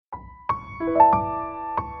Welcome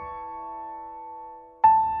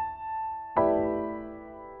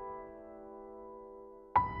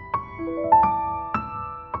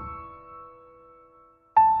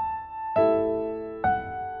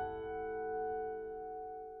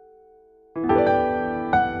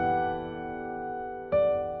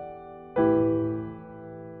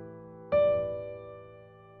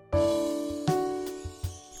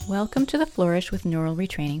to the Flourish with Neural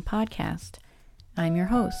Retraining podcast. I'm your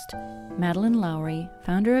host, Madeline Lowry,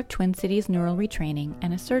 founder of Twin Cities Neural Retraining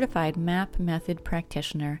and a certified MAP method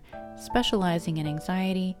practitioner specializing in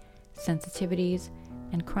anxiety, sensitivities,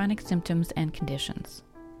 and chronic symptoms and conditions.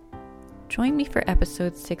 Join me for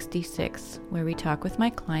episode 66, where we talk with my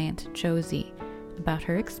client, Josie, about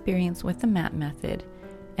her experience with the MAP method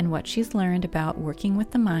and what she's learned about working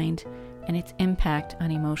with the mind and its impact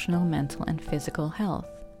on emotional, mental, and physical health.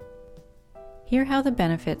 Hear how the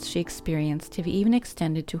benefits she experienced have even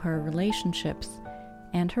extended to her relationships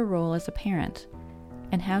and her role as a parent,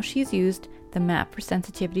 and how she's used the MAP for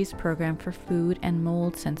Sensitivities Program for food and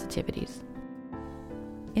mold sensitivities.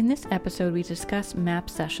 In this episode, we discuss MAP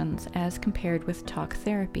sessions as compared with talk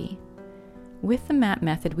therapy. With the MAP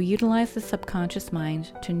method, we utilize the subconscious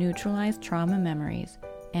mind to neutralize trauma memories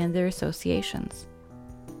and their associations.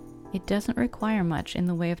 It doesn't require much in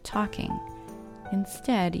the way of talking.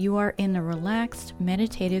 Instead, you are in a relaxed,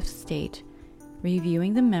 meditative state,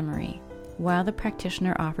 reviewing the memory while the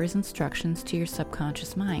practitioner offers instructions to your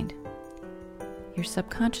subconscious mind. Your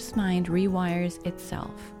subconscious mind rewires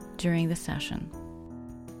itself during the session.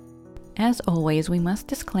 As always, we must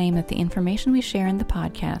disclaim that the information we share in the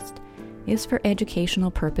podcast is for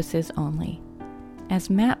educational purposes only. As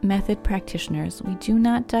MAP method practitioners, we do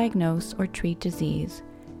not diagnose or treat disease.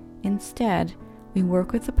 Instead, we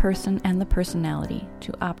work with the person and the personality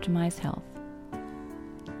to optimize health.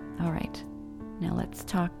 All right, now let's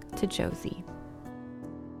talk to Josie.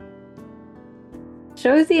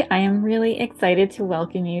 Josie, I am really excited to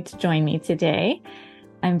welcome you to join me today.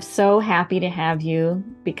 I'm so happy to have you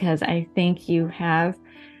because I think you have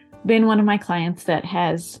been one of my clients that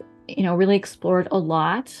has, really explored a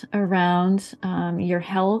lot around your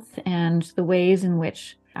health and the ways in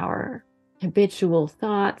which our habitual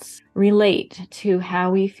thoughts relate to how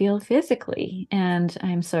we feel physically. And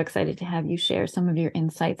I'm so excited to have you share some of your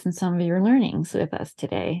insights and some of your learnings with us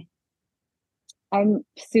today. I'm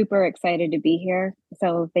super excited to be here.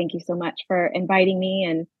 So thank you so much for inviting me.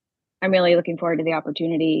 And I'm really looking forward to the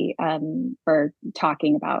opportunity for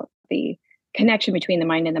talking about the connection between the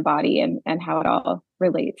mind and the body and how it all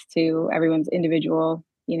relates to everyone's individual,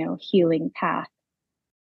 healing path.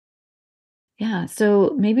 Yeah,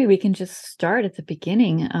 so maybe we can just start at the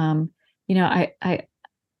beginning. I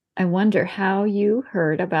wonder how you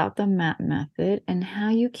heard about the MAP method and how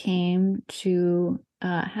you came to,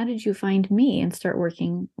 how did you find me and start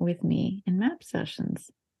working with me in MAP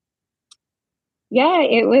sessions? Yeah,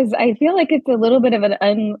 I feel like it's a little bit of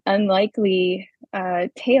an unlikely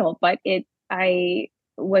tale, but I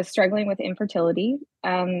was struggling with infertility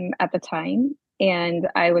at the time, and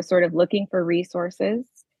I was sort of looking for resources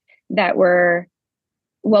that were,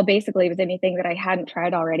 well, basically it was anything that I hadn't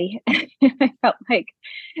tried already. I felt like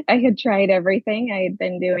I had tried everything. I had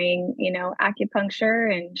been doing, acupuncture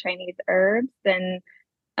and Chinese herbs and,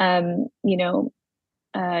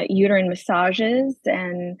 uterine massages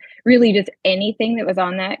and really just anything that was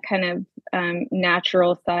on that kind of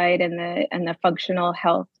natural side and the functional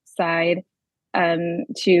health side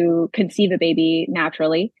to conceive a baby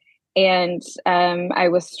naturally. And I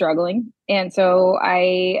was struggling. And so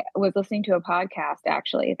I was listening to a podcast,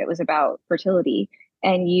 actually, that was about fertility.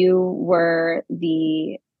 And you were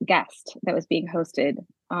the guest that was being hosted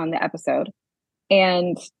on the episode.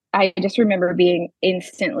 And I just remember being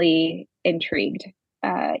instantly intrigued.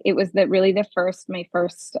 It was my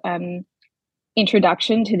first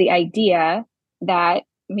introduction to the idea that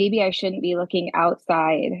maybe I shouldn't be looking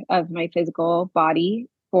outside of my physical body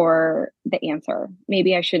for the answer.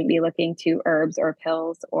 Maybe I shouldn't be looking to herbs or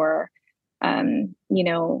pills or,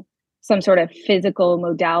 some sort of physical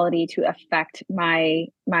modality to affect my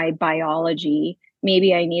biology.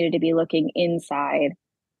 Maybe I needed to be looking inside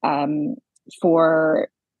for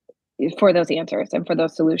those answers and for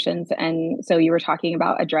those solutions. And so you were talking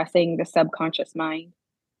about addressing the subconscious mind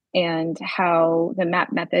and how the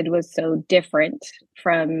MAP method was so different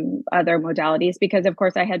from other modalities, because of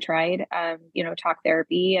course I had tried, talk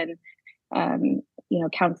therapy and,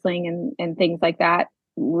 counseling and things like that,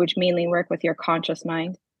 which mainly work with your conscious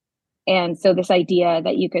mind. And so this idea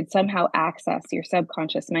that you could somehow access your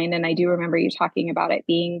subconscious mind. And I do remember you talking about it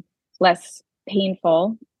being less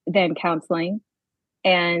painful than counseling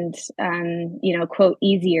and, quote,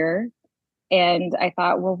 easier And I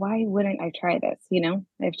thought, well, why wouldn't I try this?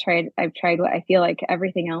 I've tried what I feel like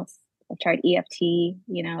everything else. I've tried EFT,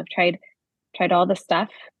 I've tried all the stuff.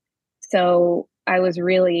 So I was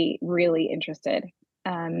really, really interested.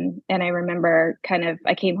 And I remember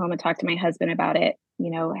I came home and talked to my husband about it,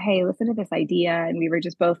 hey, listen to this idea. And we were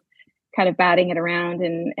just both kind of batting it around.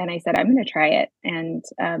 And I said, I'm going to try it. And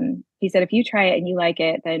he said, if you try it and you like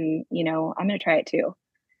it, then, I'm going to try it too.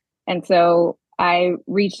 And so I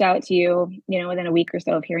reached out to you, within a week or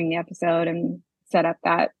so of hearing the episode and set up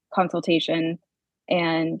that consultation.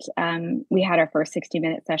 And we had our first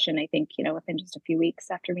 60-minute session, I think, within just a few weeks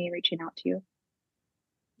after me reaching out to you.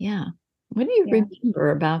 Yeah. What do you remember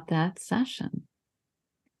about that session?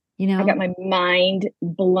 I got my mind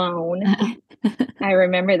blown. I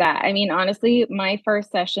remember that. I mean, honestly, my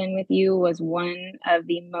first session with you was one of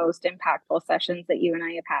the most impactful sessions that you and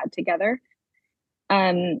I have had together.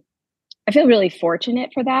 I feel really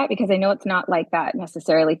fortunate for that because I know it's not like that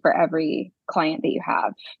necessarily for every client that you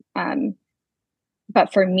have.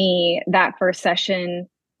 But for me, that first session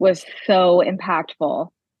was so impactful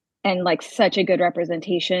and like such a good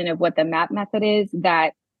representation of what the MAP method is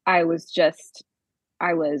that I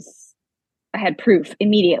had proof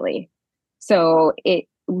immediately. So it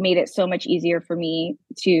made it so much easier for me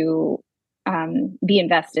to be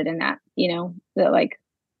invested in that, that like,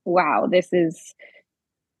 wow,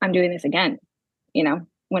 I'm doing this again,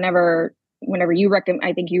 whenever you recommend,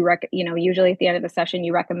 I think usually at the end of the session,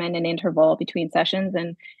 you recommend an interval between sessions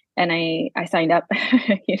and I signed up,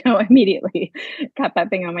 immediately got that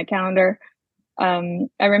thing on my calendar. I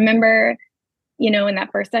remember, in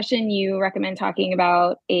that first session, you recommend talking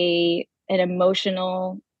about an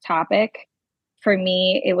emotional topic. For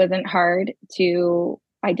me, it wasn't hard to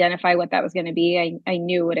identify what that was going to be. I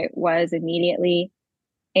knew what it was immediately.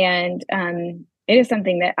 And it is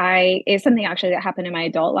something actually that happened in my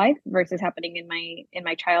adult life versus happening in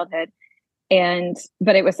my childhood.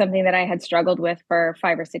 But it was something that I had struggled with for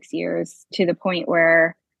 5 or 6 years to the point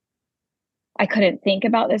where I couldn't think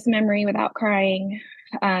about this memory without crying.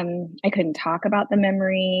 I couldn't talk about the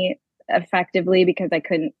memory effectively because I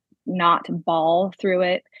couldn't not bawl through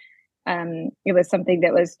it. It was something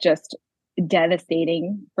that was just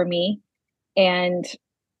devastating for me. And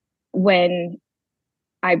when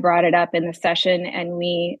I brought it up in the session and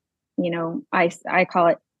we, I call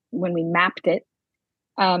it when we mapped it,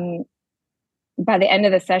 by the end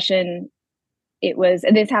of the session,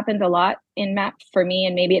 and this happens a lot in MAP for me,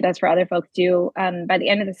 and maybe it does for other folks too. By the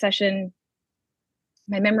end of the session,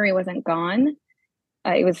 my memory wasn't gone.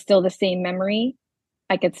 It was still the same memory.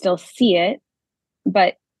 I could still see it,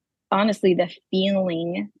 but honestly, the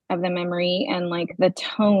feeling of the memory and like the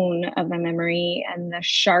tone of the memory and the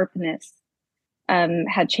sharpness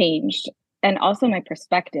had changed. And also my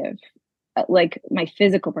perspective, like my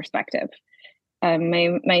physical perspective.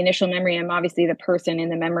 My initial memory, I'm obviously the person in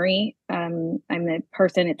the memory. I'm the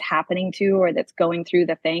person it's happening to or that's going through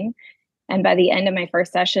the thing. And by the end of my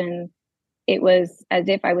first session, it was as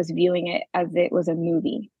if I was viewing it as it was a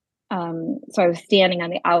movie. So I was standing on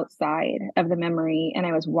the outside of the memory and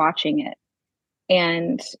I was watching it.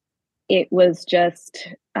 And it was just,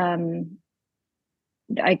 the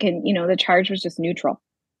charge was just neutral.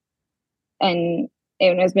 And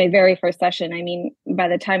it was my very first session. I mean, by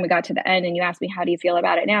the time we got to the end and you asked me, how do you feel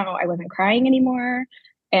about it now? I wasn't crying anymore.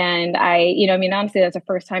 And honestly, that's the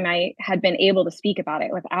first time I had been able to speak about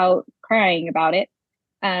it without crying about it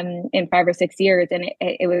in 5 or 6 years. And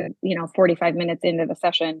it was, 45 minutes into the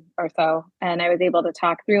session or so. And I was able to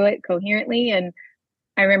talk through it coherently. And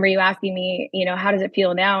I remember you asking me, how does it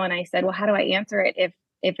feel now? And I said, well, how do I answer it if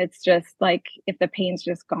it's just like, if the pain's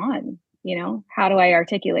just gone, how do I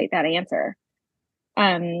articulate that answer?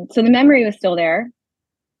 So the memory was still there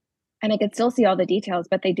and I could still see all the details,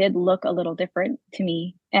 but they did look a little different to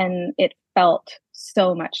me and it felt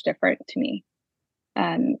so much different to me.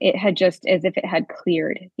 It had just as if it had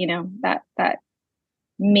cleared, that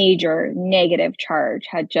major negative charge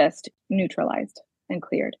had just neutralized and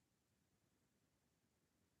cleared.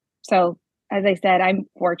 So as I said, I'm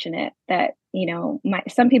fortunate that,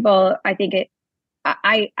 some people, I think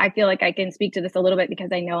I feel like I can speak to this a little bit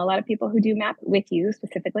because I know a lot of people who do MAP with you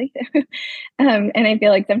specifically. And I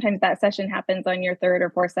feel like sometimes that session happens on your third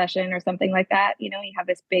or fourth session or something like that. You have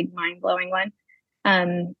this big mind blowing one.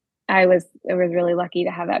 I was really lucky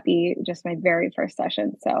to have that be just my very first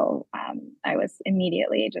session. So I was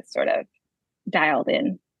immediately just sort of dialed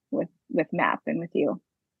in with MAP and with you.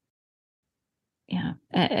 Yeah.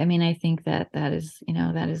 I mean, I think that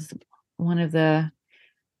is one of the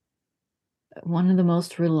one of the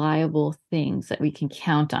most reliable things that we can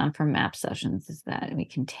count on from MAP sessions is that we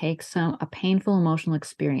can take a painful emotional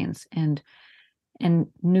experience and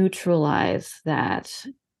neutralize that,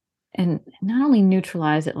 and not only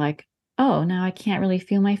neutralize it like, oh, now I can't really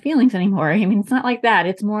feel my feelings anymore. I mean, it's not like that.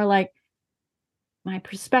 It's more like my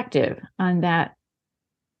perspective on that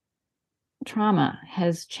trauma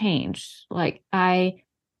has changed. Like I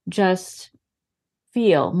just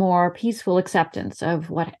feel more peaceful acceptance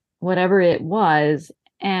of whatever it was.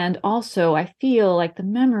 And also I feel like the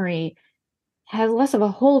memory has less of a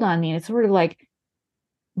hold on me. And it's sort of like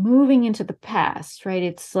moving into the past, right?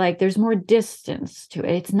 It's like there's more distance to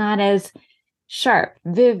it. It's not as sharp,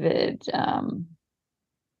 vivid.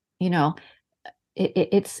 You know,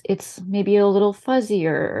 it's maybe a little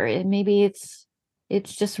fuzzier. Maybe it's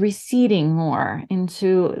just receding more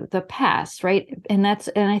into the past, right? And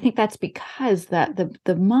I think that's because that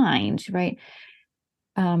the mind, right?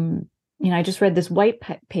 I just read this white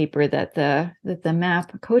paper that the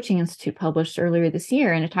MAP Coaching Institute published earlier this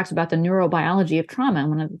year, and it talks about the neurobiology of trauma. And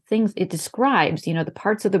one of the things it describes, the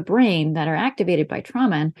parts of the brain that are activated by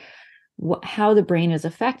trauma, and how the brain is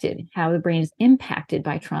affected, how the brain is impacted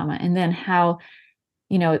by trauma, and then how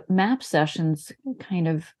MAP sessions kind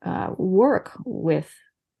of work with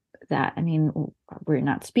that. I mean, we're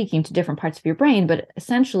not speaking to different parts of your brain, but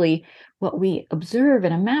essentially what we observe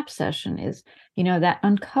in a MAP session is, that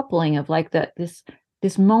uncoupling of like this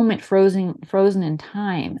moment frozen in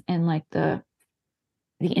time, and like the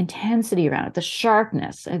intensity around it, the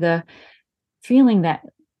sharpness, the feeling that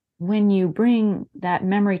when you bring that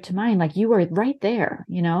memory to mind, like you are right there,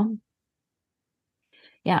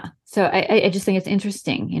 Yeah. So I just think it's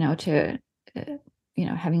interesting, to,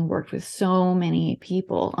 having worked with so many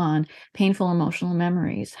people on painful emotional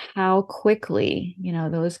memories, how quickly,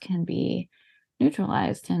 those can be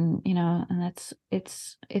neutralized. And, and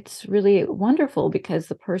it's really wonderful because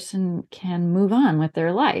the person can move on with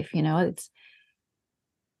their life, it's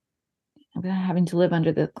without having to live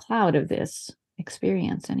under the cloud of this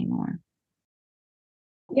experience anymore.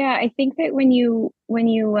 Yeah, I think that when you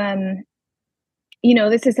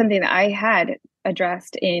this is something that I had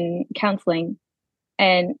addressed in counseling,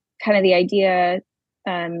 and kind of the idea,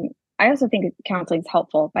 I also think counseling is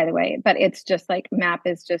helpful, by the way, but it's just like MAP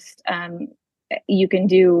is just, you can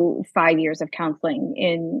do 5 years of counseling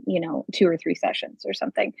in, 2 or 3 sessions or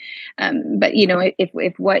something. But,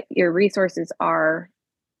 if what your resources are,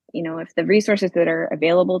 if the resources that are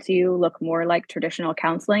available to you look more like traditional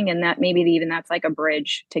counseling, and that maybe even that's like a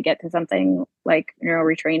bridge to get to something like neural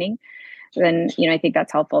retraining, then, I think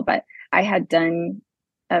that's helpful. But I had done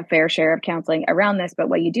a fair share of counseling around this, but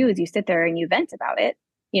what you do is you sit there and you vent about it.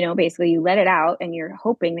 Basically you let it out, and you're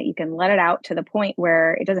hoping that you can let it out to the point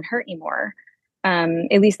where it doesn't hurt anymore.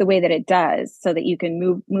 At least the way that it does, so that you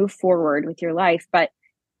can move forward with your life. But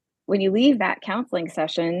when you leave that counseling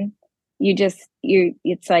session,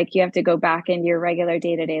 it's like you have to go back into your regular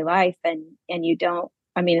day-to-day life, and you don't,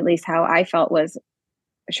 I mean, at least how I felt was,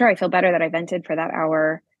 sure, I feel better that I vented for that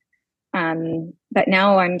hour. But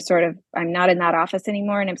now I'm not in that office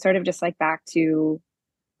anymore. And I'm sort of just like back to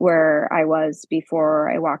where I was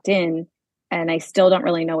before I walked in. And I still don't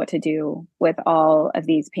really know what to do with all of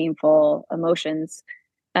these painful emotions.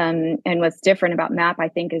 And what's different about MAP, I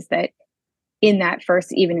think, is that even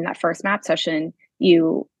in that first MAP session,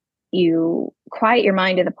 you quiet your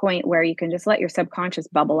mind to the point where you can just let your subconscious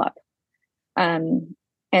bubble up.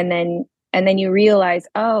 And then you realize,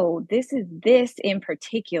 oh, this in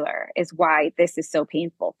particular is why this is so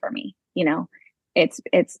painful for me. It's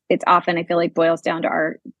often, I feel like, boils down to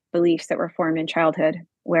our beliefs that were formed in childhood,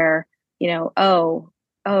 where,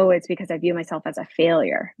 it's because I view myself as a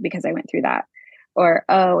failure because I went through that, or,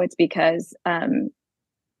 it's because,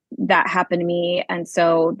 that happened to me, and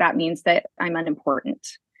so that means that I'm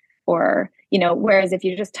unimportant, or, whereas if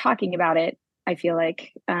you're just talking about it, I feel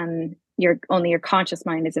like, your conscious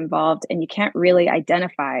mind is involved, and you can't really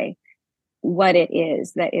identify what it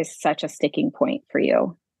is that is such a sticking point for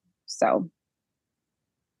you. So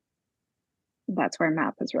that's where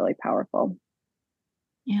MAP is really powerful.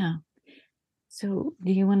 Yeah. So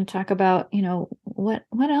do you want to talk about, what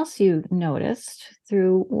else you noticed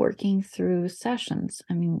through working through sessions?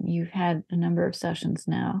 I mean, you've had a number of sessions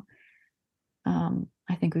now.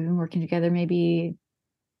 I think we've been working together maybe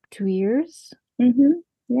 2 years. Mm-hmm.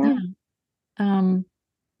 Yeah.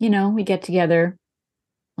 We get together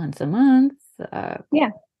once a month,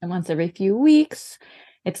 once every few weeks.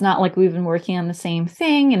 It's not like we've been working on the same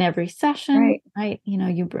thing in every session, right?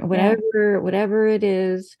 You bring whatever it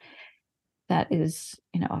is that is,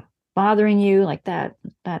 bothering you, like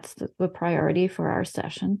that's the priority for our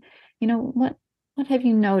session. What What have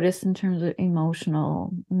you noticed in terms of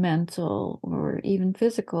emotional, mental, or even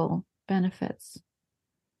physical benefits?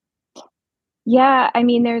 Yeah, I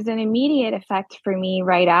mean, there's an immediate effect for me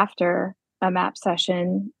right after a MAP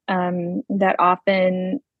session that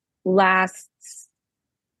often lasts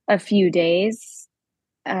a few days,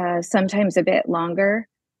 sometimes a bit longer,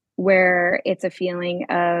 where it's a feeling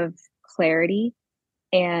of clarity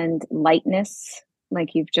and lightness,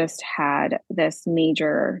 like you've just had this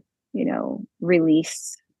major,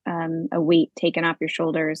 release, a weight taken off your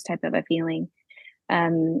shoulders type of a feeling.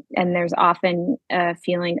 And there's often a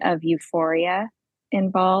feeling of euphoria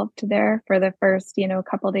involved there for the first,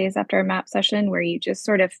 couple days after a MAP session, where you just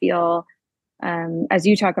sort of feel, as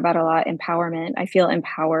you talk about a lot, empowerment. I feel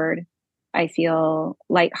empowered. I feel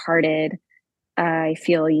lighthearted. I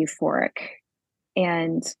feel euphoric.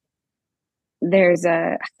 And there's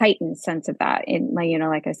a heightened sense of that in my,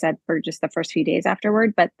 like I said, for just the first few days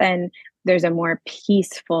afterward. But then there's a more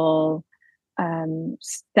peaceful,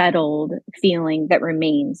 settled feeling that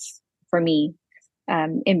remains for me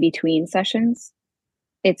in between sessions.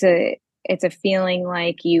 It's a feeling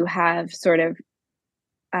like you have sort of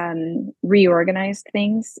reorganized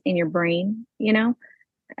things in your brain,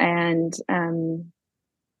 and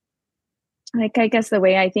like I guess the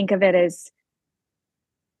way I think of it is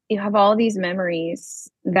you have all these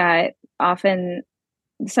memories that often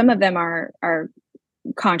some of them are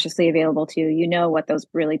consciously available to you. You know what those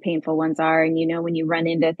really painful ones are, and when you run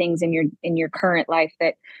into things in your current life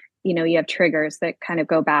that you have triggers that kind of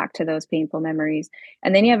go back to those painful memories.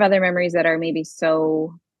 And then you have other memories that are maybe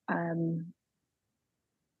so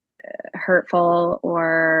hurtful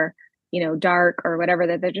or dark or whatever,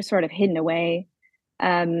 that they're just sort of hidden away.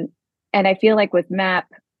 And I feel like with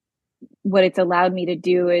MAP, what it's allowed me to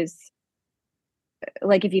do is,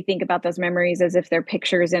 like, if you think about those memories as if they're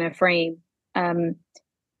pictures in a frame, um,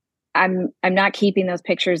 I'm not keeping those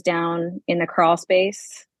pictures down in the crawl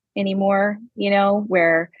space anymore,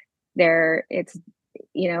 where it's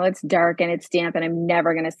dark and it's damp and I'm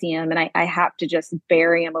never going to see them, and I have to just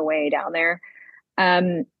bury them away down there.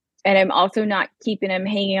 Um, and I'm also not keeping them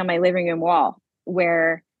hanging on my living room wall,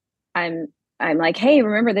 where I'm I'm like, hey,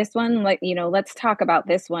 remember this one? Like, let's talk about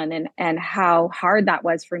this one, and how hard that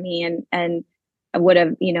was for me, and what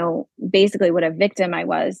a basically what a victim I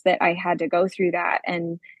was, that I had to go through that.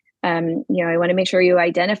 And I want to make sure you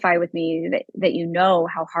identify with me, that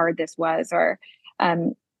how hard this was. Or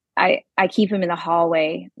I keep them in the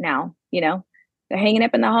hallway now. They're hanging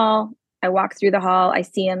up in the hall. I walk through the hall. I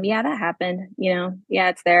see them. Yeah, that happened. Yeah,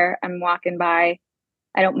 it's there. I'm walking by.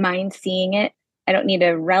 I don't mind seeing it. I don't need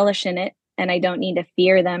to relish in it, and I don't need to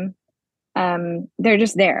fear them. They're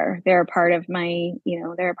just there. They're a part of my,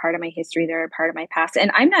 they're a part of my history. They're a part of my past.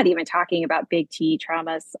 And I'm not even talking about big T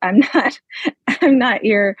traumas. I'm not I'm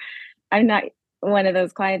not one of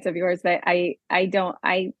those clients of yours that I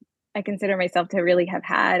consider myself to really have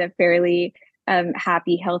had a fairly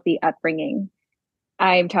happy, healthy upbringing.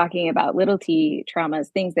 I'm talking about little T traumas,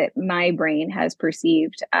 things that my brain has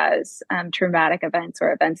perceived as traumatic events,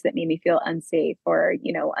 or events that made me feel unsafe or,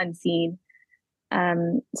 unseen.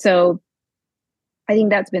 So I think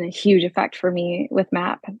that's been a huge effect for me with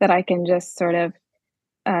MAP, that I can just sort of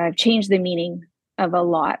change the meaning of a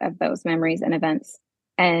lot of those memories and events.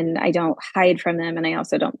 And I don't hide from them. And I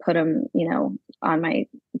also don't put them, on my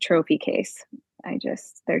trophy case.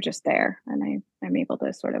 They're just there, and I'm able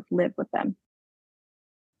to sort of live with them.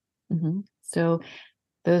 Mm-hmm. So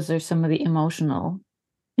those are some of the emotional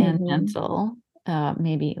and mental,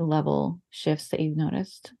 maybe level shifts that you've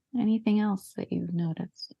noticed. Anything else that you've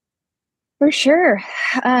noticed? For sure.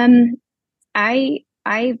 I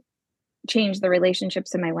changed the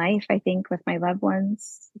relationships in my life, I think, with my loved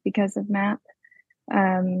ones because of MAP.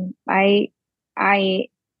 I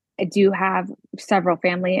do have several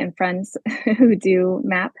family and friends who do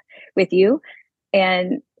MAP with you,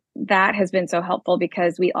 and that has been so helpful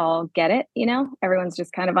because we all get it. Everyone's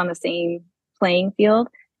just kind of on the same playing field,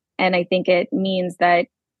 and I think it means that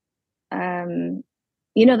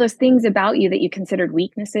those things about you that you considered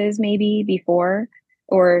weaknesses maybe before,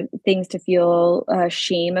 or things to feel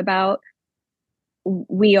shame about,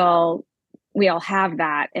 we all have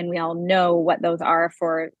that, and we all know what those are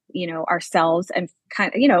for ourselves, and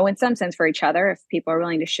kind of in some sense for each other, if people are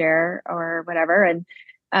willing to share or whatever.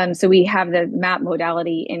 And so we have the MAP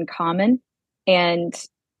modality in common, and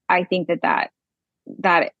I think that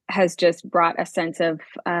has just brought a sense of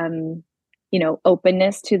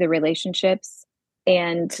openness to the relationships.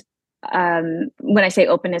 And when I say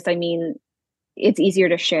openness, I mean it's easier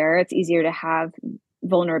to share, it's easier to have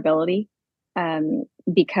vulnerability,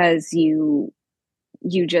 because you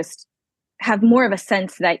just have more of a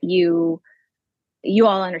sense that you you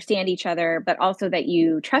all understand each other, but also that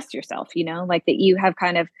you trust yourself, like that you have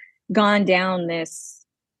kind of gone down this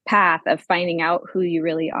path of finding out who you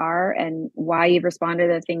really are and why you've responded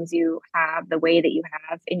to the things you have the way that you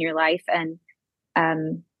have in your life, and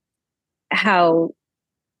how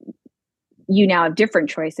you now have different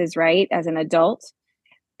choices, right, as an adult.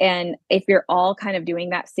 And if you're all kind of doing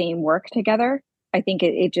that same work together, I think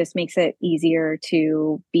it just makes it easier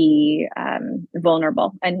to be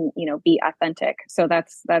vulnerable and, be authentic. So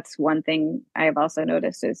that's one thing I've also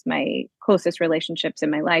noticed is my closest relationships in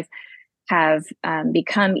my life have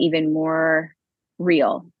become even more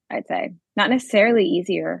real, I'd say. Not necessarily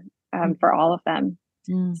easier for all of them.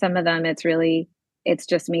 Some of them, it's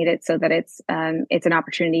just made it so that it's an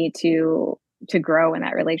opportunity to grow in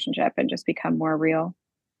that relationship and just become more real.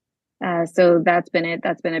 So that's been it.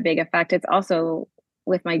 That's been a big effect. It's also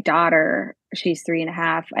with my daughter. She's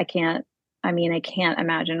 3.5. I can't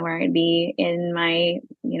imagine where I'd be in my,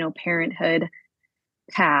 parenthood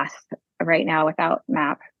path right now without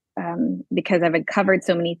MAP, because I've uncovered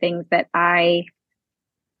so many things that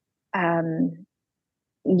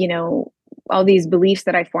all these beliefs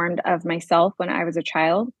that I formed of myself when I was a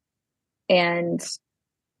child, and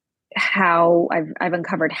how I've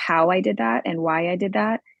uncovered how I did that and why I did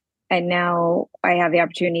that. And now I have the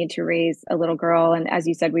opportunity to raise a little girl. And as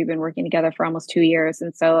you said, we've been working together for almost 2 years.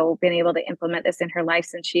 And so been able to implement this in her life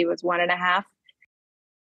since she was 1.5.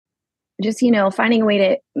 Just, finding a way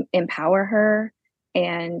to empower her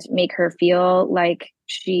and make her feel like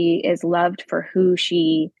she is loved for who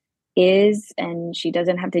she is. And she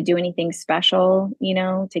doesn't have to do anything special,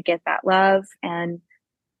 to get that love. And,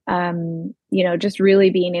 just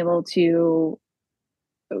really being able to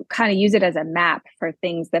kind of use it as a map for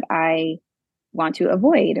things that I want to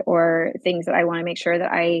avoid, or things that I want to make sure that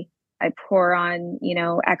I pour on,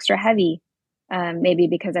 extra heavy, maybe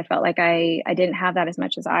because I felt like I didn't have that as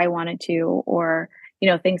much as I wanted to, or,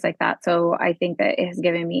 things like that. So I think that it has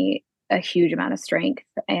given me a huge amount of strength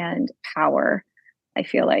and power, I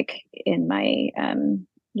feel like, in my,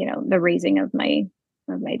 the raising of my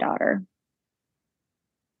daughter.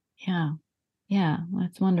 Yeah. Yeah,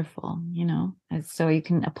 that's wonderful, and so you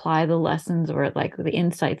can apply the lessons or like the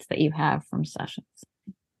insights that you have from sessions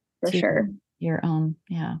For to sure. your own,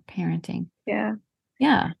 parenting. Yeah.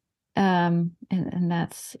 Yeah. And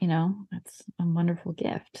that's, that's a wonderful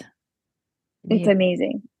gift. It's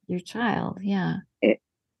amazing. Your child. Yeah. It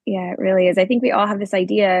really is. I think we all have this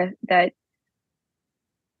idea that,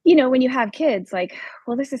 when you have kids, like,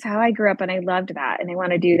 well, this is how I grew up and I loved that. And I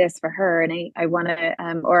want to do this for her. And I want to,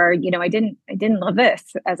 or, I didn't love this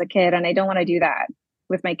as a kid and I don't want to do that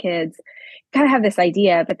with my kids. Kind of have this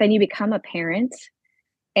idea, but then you become a parent,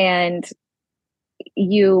 and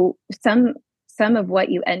some of what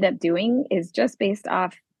you end up doing is just based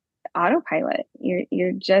off autopilot.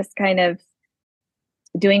 You're just kind of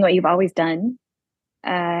doing what you've always done.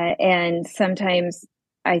 And sometimes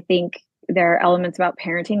I think there are elements about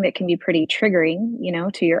parenting that can be pretty triggering,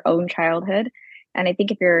 to your own childhood. And I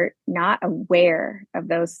think if you're not aware of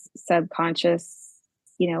those subconscious,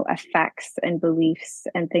 effects and beliefs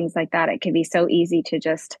and things like that, it can be so easy to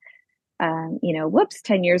just, whoops,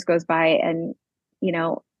 10 years goes by and,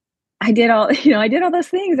 I did all, I did all those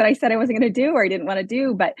things that I said I wasn't going to do or I didn't want to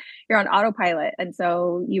do, but you're on autopilot. And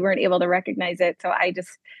so you weren't able to recognize it. So I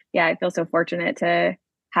feel so fortunate to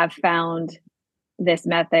have found this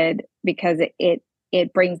method, because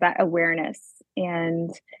it brings that awareness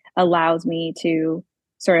and allows me to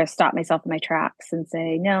sort of stop myself in my tracks and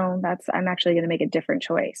say, no, I'm actually going to make a different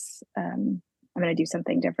choice. I'm going to do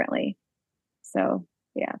something differently. So,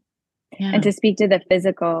 yeah. And to speak to the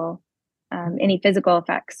physical, any physical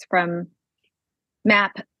effects from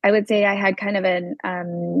MAP, I would say I had kind of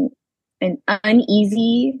an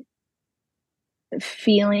uneasy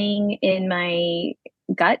feeling in my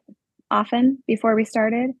gut often before we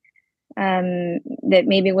started, that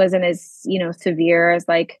maybe wasn't as, severe as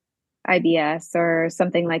like IBS or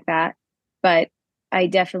something like that. But I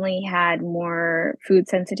definitely had more food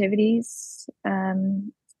sensitivities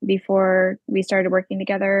before we started working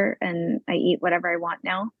together, and I eat whatever I want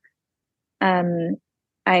now.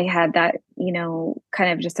 I had that,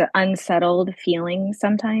 kind of just an unsettled feeling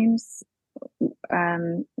sometimes.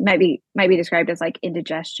 Might be described as like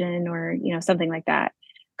indigestion or, something like that,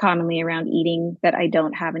 commonly around eating, that I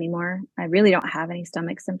don't have anymore. I really don't have any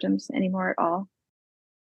stomach symptoms anymore at all.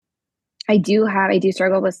 I do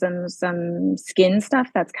struggle with some skin stuff.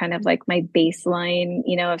 That's kind of like my baseline.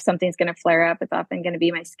 If something's going to flare up, it's often going to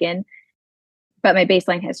be my skin. But my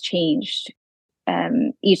baseline has changed.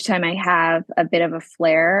 Each time I have a bit of a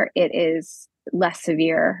flare, it is less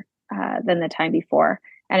severe than the time before.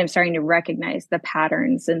 and I'm starting to recognize the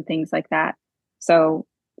patterns and things like that. So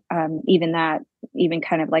even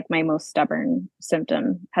kind of like my most stubborn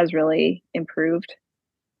symptom has really improved.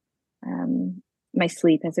 My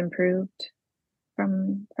sleep has improved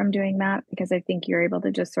from doing that, because I think you're able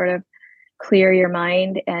to just sort of clear your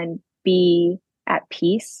mind and be at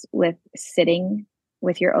peace with sitting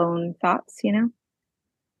with your own thoughts,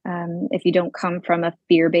 if you don't come from a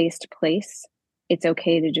fear-based place, it's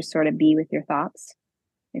okay to just sort of be with your thoughts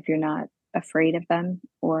if you're not afraid of them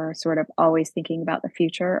or sort of always thinking about the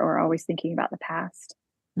future or always thinking about the past.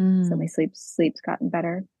 So my sleep's gotten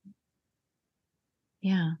better.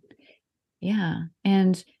 Yeah.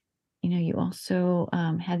 And you also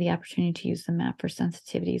had the opportunity to use the MAP for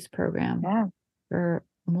Sensitivities program for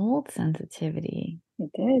mold sensitivity. I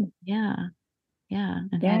did. Yeah. And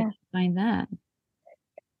how did you find that?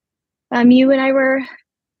 You and I were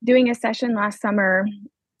doing a session last summer,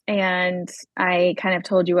 and I kind of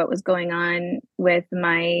told you what was going on with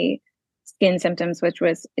my skin symptoms, which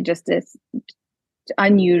was just this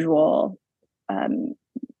unusual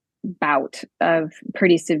bout of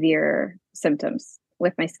pretty severe symptoms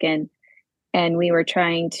with my skin. And we were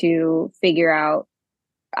trying to figure out,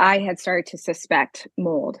 I had started to suspect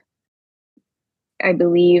mold. I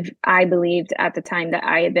believed at the time that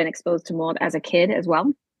I had been exposed to mold as a kid as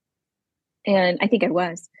well. And I think I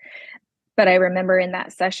was. But I remember in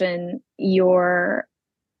that session, your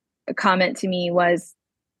comment to me was,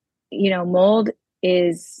 mold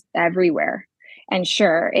is everywhere. And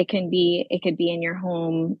sure, it could be in your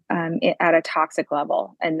home at a toxic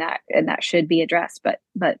level, and that should be addressed.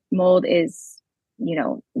 But mold is,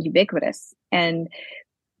 ubiquitous, and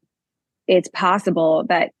it's possible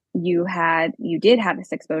that you did have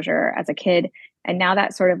this exposure as a kid, and now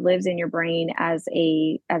that sort of lives in your brain as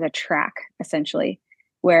a track, essentially,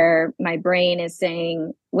 where my brain is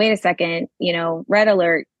saying, wait a second, red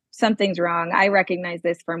alert, something's wrong. I recognize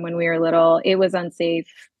this from when we were little. It was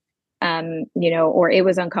unsafe, or it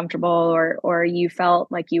was uncomfortable, or you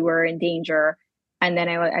felt like you were in danger. And then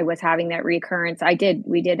I was having that recurrence.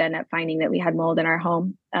 We did end up finding that we had mold in our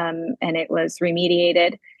home, and it was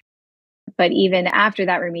remediated. But even after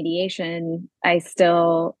that remediation, I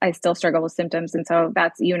still struggle with symptoms. And so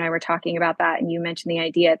you and I were talking about that. And you mentioned the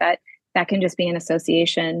idea that can just be an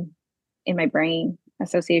association in my brain,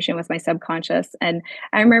 association with my subconscious. And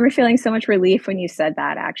I remember feeling so much relief when you said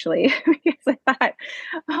that, actually, because I thought,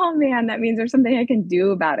 oh man, that means there's something I can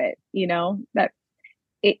do about it, that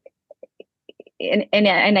it,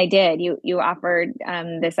 and I did. You offered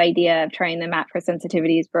this idea of trying the MAP for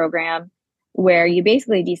Sensitivities program, where you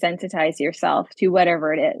basically desensitize yourself to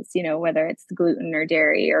whatever it is, whether it's gluten or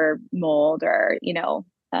dairy or mold or,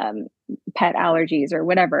 pet allergies or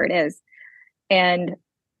whatever it is. And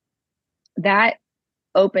that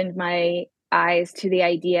opened my eyes to the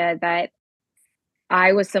idea that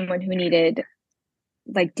I was someone who needed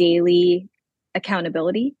like daily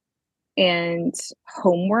accountability and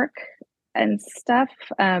homework and stuff.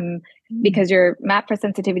 Because your MAP for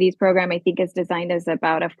Sensitivities program, I think, is designed as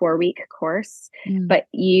about a 4-week course. But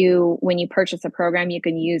when you purchase a program, you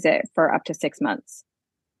can use it for up to 6 months.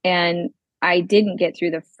 And I didn't get through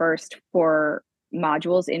the first 4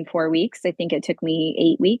 modules in 4 weeks. I think it took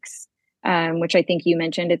me 8 weeks, which I think you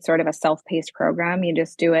mentioned. It's sort of a self-paced program. You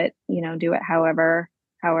just do it however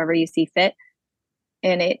you see fit.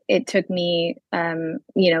 And it took me, 2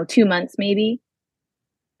 months maybe.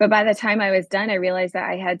 But by the time I was done, I realized that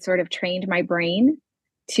I had sort of trained my brain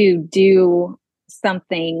to do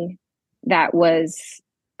something that was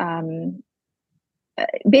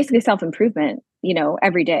basically self-improvement,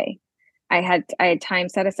 every day. I had time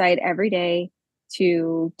set aside every day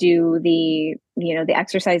to do the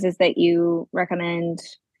exercises that you recommend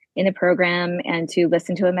in the program, and to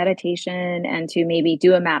listen to a meditation, and to maybe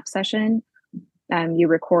do a MAP session. You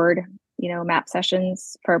record MAP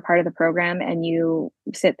sessions for a part of the program, and you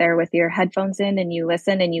sit there with your headphones in and you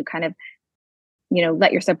listen, and you kind of,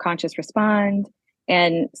 let your subconscious respond.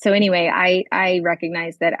 And so anyway, I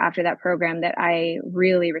recognized that after that program that I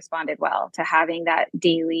really responded well to having that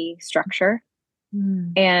daily structure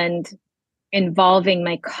and involving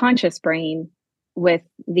my conscious brain with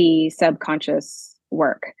the subconscious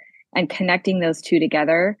work and connecting those two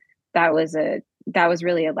together. That was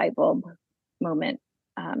really a light bulb moment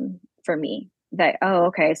for me, that, oh,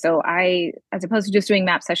 okay, so as opposed to just doing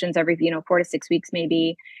MAP sessions every 4 to 6 weeks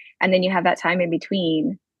maybe, and then you have that time in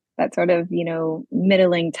between, that sort of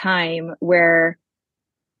middling time where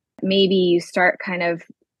maybe you start kind of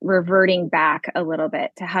reverting back a little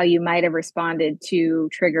bit to how you might have responded to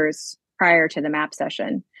triggers prior to the MAP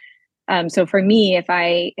session. So for me, if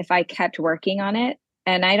I kept working on it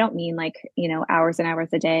and I don't mean like, hours and hours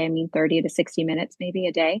a day, I mean 30 to 60 minutes maybe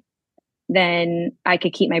a day, then I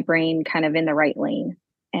could keep my brain kind of in the right lane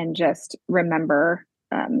and just remember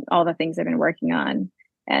all the things I've been working on.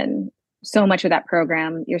 And so much of that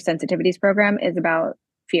program, your sensitivities program, is about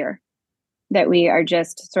fear, that we are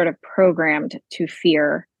just sort of programmed to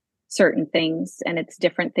fear certain things. And it's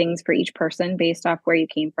different things for each person based off where you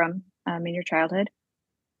came from in your childhood.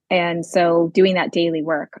 And so doing that daily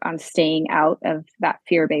work on staying out of that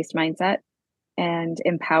fear-based mindset and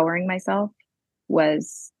empowering myself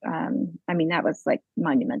was, that was like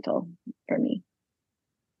monumental for me.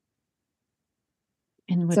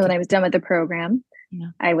 And so when I was done with the program, yeah.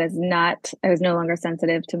 I was no longer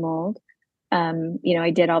sensitive to mold.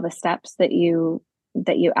 I did all the steps that you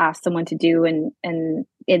ask someone to do, and in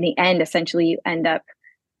the end, essentially, you end up,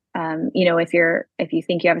 if you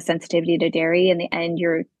think you have a sensitivity to dairy, in the end,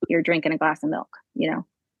 you're drinking a glass of milk,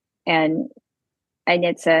 and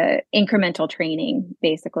it's a incremental training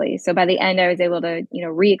basically. So by the end, I was able to,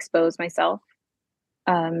 re-expose myself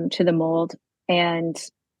to the mold, and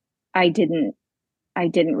I didn't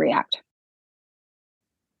react.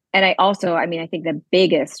 And I also, I think the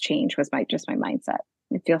biggest change was my mindset.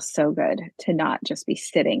 It feels so good to not just be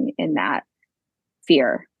sitting in that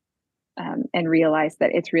fear, and realize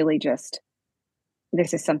that it's really just,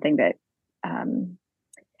 this is something that,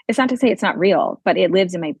 it's not to say it's not real, but it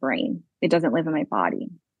lives in my brain. It doesn't live in my body.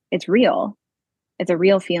 It's real. It's a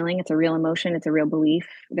real feeling. It's a real emotion. It's a real belief.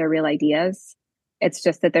 They're real ideas. It's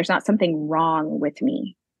just that there's not something wrong with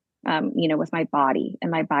me, with my body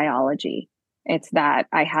and my biology. It's that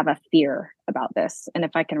I have a fear about this. And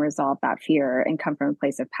if I can resolve that fear and come from a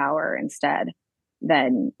place of power instead,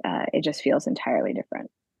 then it just feels entirely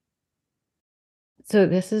different. So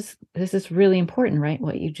this is really important, right?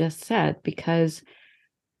 What you just said, because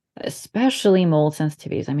especially mold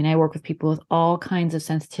sensitivities. I work with people with all kinds of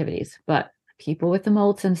sensitivities, but people with the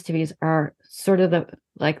mold sensitivities are sort of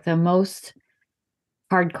the most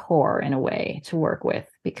hardcore in a way to work with,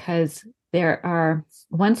 because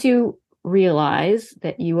once you realize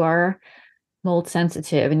that you are mold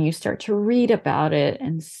sensitive and you start to read about it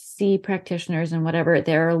and see practitioners and whatever,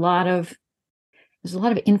 there's a lot of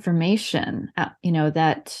information,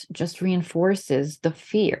 that just reinforces the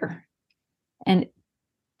fear. And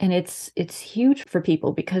it's huge for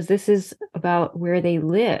people, because this is about where they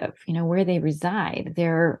live, where they reside,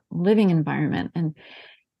 their living environment. And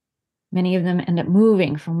many of them end up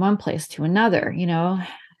moving from one place to another,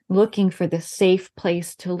 looking for the safe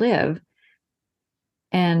place to live.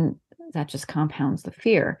 And that just compounds the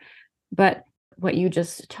fear. But what you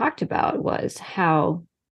just talked about was how,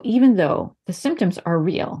 even though the symptoms are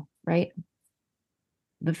real, right?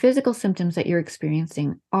 The physical symptoms that you're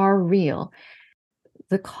experiencing are real.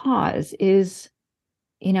 The cause is,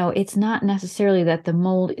 it's not necessarily that the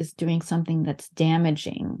mold is doing something that's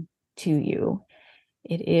damaging to you.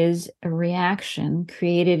 It is a reaction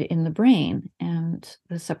created in the brain, and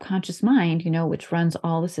the subconscious mind, which runs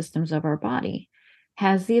all the systems of our body,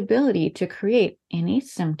 has the ability to create any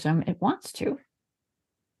symptom it wants to.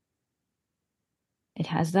 It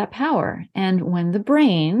has that power. And when the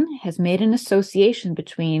brain has made an association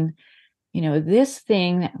between, this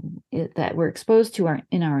thing that we're exposed to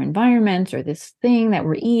in our environment, or this thing that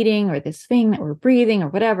we're eating, or this thing that we're breathing, or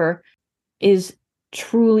whatever, is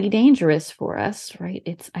truly dangerous for us, right?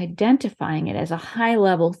 It's identifying it as a high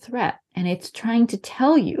level threat, and it's trying to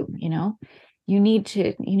tell you, you need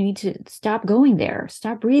to stop going there,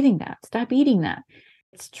 stop breathing that, stop eating that.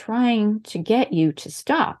 It's trying to get you to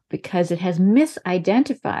stop, because it has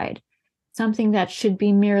misidentified something that should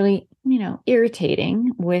be merely,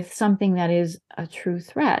 irritating with something that is a true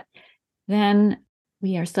threat. Then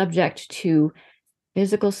we are subject to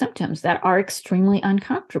physical symptoms that are extremely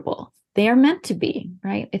uncomfortable. They are meant to be,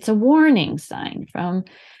 right? It's a warning sign from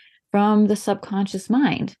the subconscious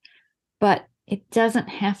mind, but it doesn't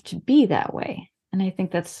have to be that way. And I think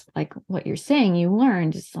that's like what you're saying. You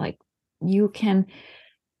learned, it's like you can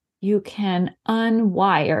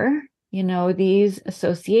unwire, these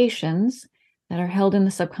associations that are held in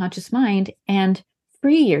the subconscious mind, and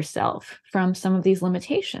free yourself from some of these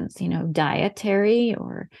limitations, dietary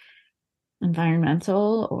or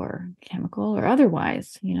environmental or chemical or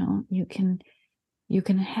otherwise. You can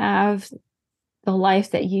have the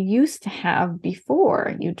life that you used to have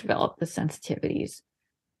before you developed the sensitivities.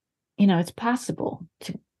 It's possible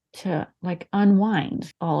to like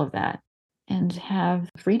unwind all of that and have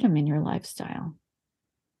freedom in your lifestyle.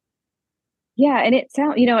 Yeah. And it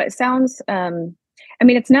sounds, it's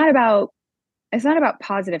not about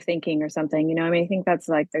positive thinking or something, I think that's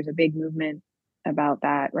like, there's a big movement about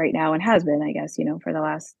that right now, and has been, I guess, for the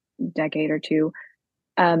last decade or two.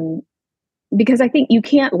 Because I think you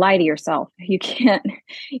can't lie to yourself. You can't,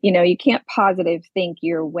 you can't positive think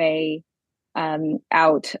your way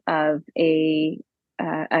out of a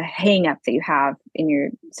hang up that you have in your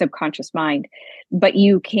subconscious mind. But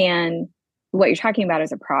you can, what you're talking about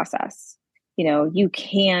is a process. You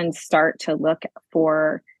can start to look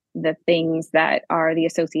for the things that are the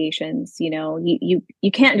associations. You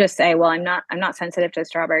can't just say, well, I'm not sensitive to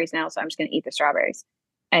strawberries now, so I'm just going to eat the strawberries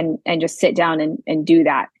and just sit down and do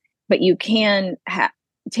that. But you can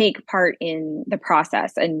take part in the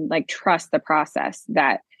process and like trust the process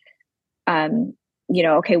that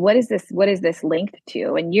okay, what is this linked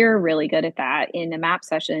to? And you're really good at that in a MAP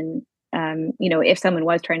session. If someone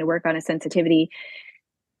was trying to work on a sensitivity,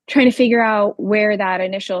 trying to figure out where that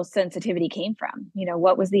initial sensitivity came from,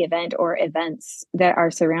 what was the event or events that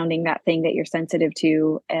are surrounding that thing that you're sensitive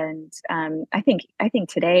to. And I think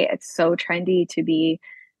today it's so trendy to be,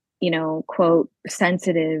 quote,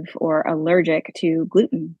 sensitive or allergic to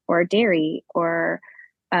gluten or dairy, or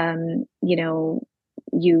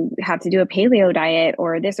you have to do a paleo diet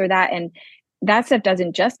or this or that. And that stuff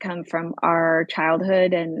doesn't just come from our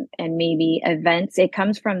childhood and maybe events. It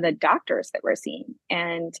comes from the doctors that we're seeing,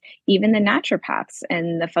 and even the naturopaths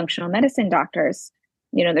and the functional medicine doctors.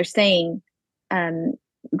 They're saying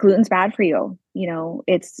gluten's bad for you.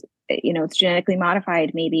 It's genetically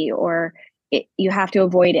modified, maybe, or you have to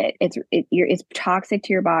avoid it. It's toxic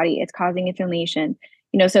to your body. It's causing inflammation.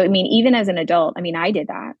 So I mean, even as an adult, I mean, I did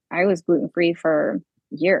that. I was gluten free for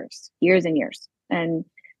years and years, and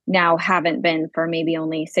now haven't been for maybe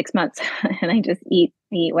only 6 months. And I just eat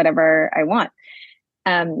whatever I want.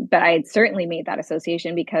 But I had certainly made that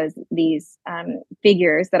association because these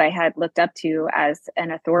figures that I had looked up to as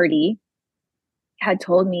an authority had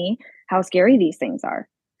told me how scary these things are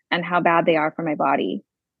and how bad they are for my body.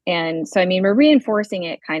 And so, I mean, we're reinforcing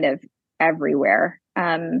it kind of everywhere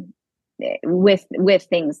with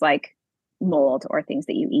things like mold or things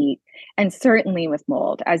that you eat. And certainly with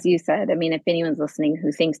mold, as you said, I mean, if anyone's listening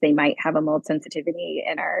who thinks they might have a mold sensitivity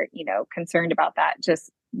and are, concerned about that,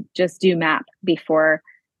 just do MAP before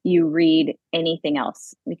you read anything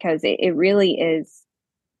else, because it really is.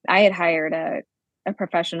 I had hired a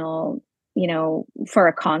professional, for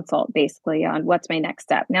a consult basically on what's my next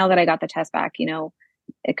step. Now that I got the test back,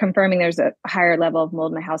 confirming there's a higher level of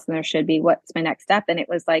mold in my house than there should be, what's my next step? And it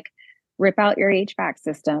was like, rip out your HVAC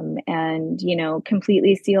system and,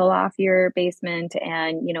 completely seal off your basement.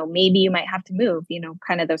 And, maybe you might have to move,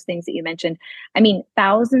 kind of those things that you mentioned. I mean,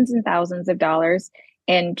 thousands and thousands of dollars,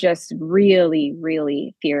 and just really,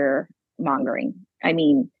 really fear mongering. I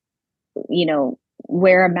mean,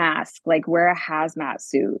 wear a mask, like wear a hazmat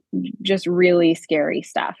suit, just really scary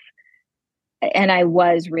stuff. And I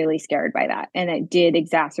was really scared by that. And it did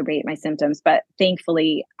exacerbate my symptoms. But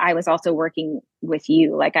thankfully, I was also working with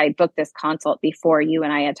you. Like I booked this consult before you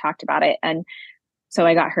and I had talked about it. And so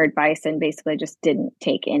I got her advice and basically just didn't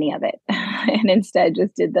take any of it. And instead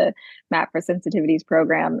just did the MAP for Sensitivities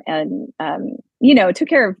program and, took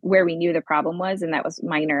care of where we knew the problem was. And that was a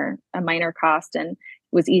minor cost, and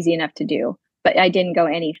was easy enough to do. But I didn't go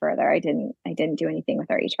any further. I didn't do anything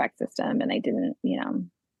with our HVAC system. And I didn't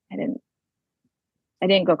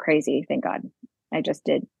go crazy, thank God. I just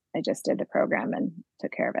did the program and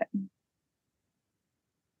took care of it.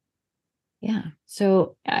 Yeah.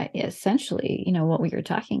 So essentially, what we were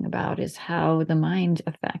talking about is how the mind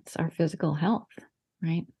affects our physical health,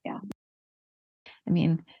 right? Yeah. I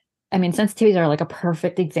mean, sensitivities are like a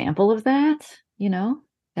perfect example of that,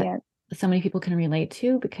 that so many people can relate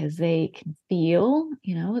to, because they can feel,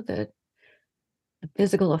 the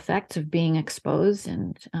physical effects of being exposed,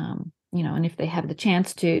 and and if they have the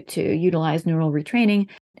chance to utilize neural retraining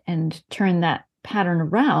and turn that pattern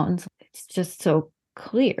around, it's just so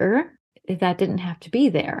clear that didn't have to be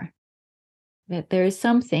there. That there is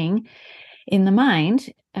something in the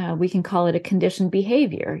mind, we can call it a conditioned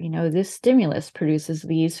behavior. This stimulus produces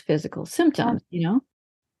these physical symptoms.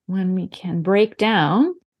 When we can break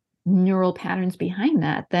down neural patterns behind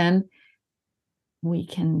that, then we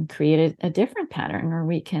can create a different pattern, or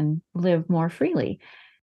we can live more freely.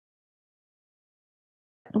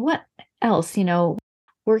 What else,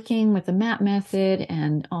 working with the MAP method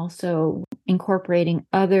and also incorporating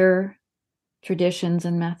other traditions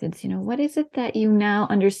and methods, what is it that you now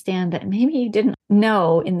understand that maybe you didn't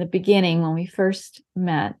know in the beginning when we first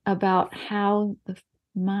met about how the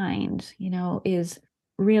mind, is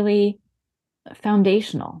really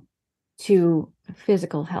foundational to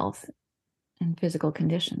physical health and physical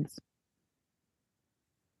conditions?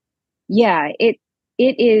 Yeah, it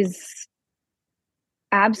is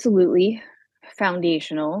absolutely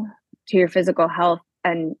foundational to your physical health.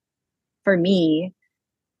 And for me,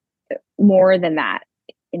 more than that.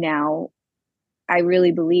 Now, I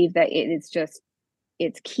really believe that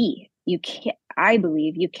it's key. I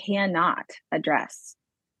believe you cannot address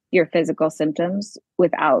your physical symptoms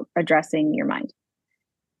without addressing your mind.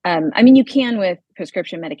 I mean, you can with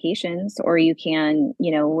prescription medications, or you can,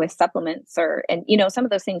 with supplements, and some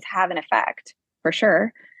of those things have an effect for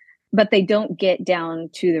sure, but they don't get down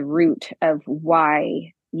to the root of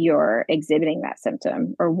why you're exhibiting that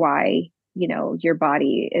symptom, or why, your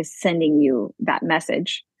body is sending you that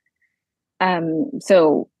message.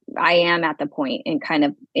 So I am at the point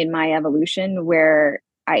in my evolution where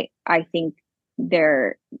I think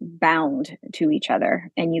they're bound to each other,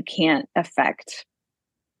 and you can't affect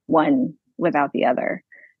one without the other.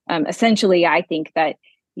 Essentially, I think that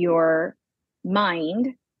your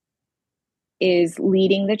mind is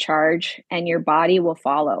leading the charge and your body will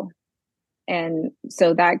follow. And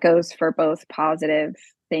so that goes for both positive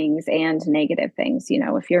things and negative things.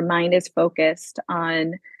 If your mind is focused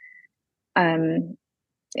on,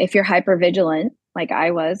 if you're hypervigilant, like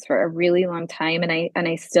I was for a really long time, and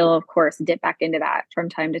I still, of course, dip back into that from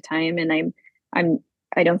time to time. And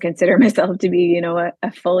I don't consider myself to be,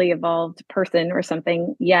 a fully evolved person or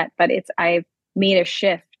something yet, but I've made a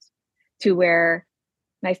shift to where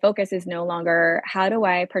my focus is no longer how do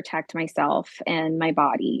I protect myself and my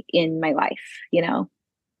body in my life?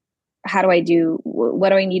 What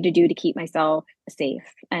do I need to do to keep myself safe?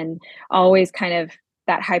 And always kind of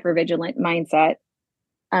that hypervigilant mindset.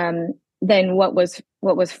 Then what was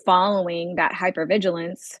following that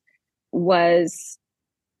hypervigilance was,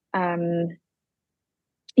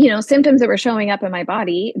 symptoms that were showing up in my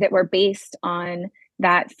body that were based on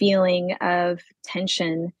that feeling of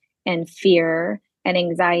tension and fear and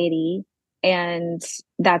anxiety. And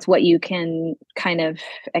that's what you can kind of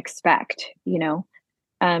expect,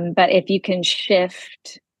 but if you can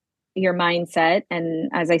shift your mindset, and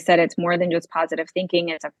as I said, it's more than just positive thinking,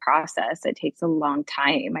 it's a process. It takes a long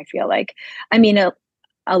time. I feel like,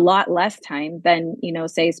 a lot less time than,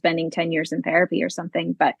 say spending 10 years in therapy or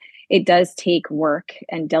something, but it does take work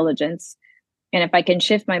and diligence. And if I can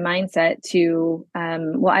shift my mindset to,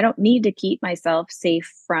 I don't need to keep myself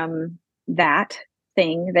safe from that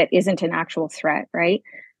thing that isn't an actual threat, right?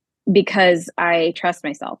 Because I trust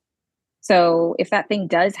myself. So if that thing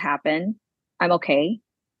does happen, I'm okay.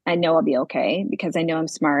 I know I'll be okay because I know I'm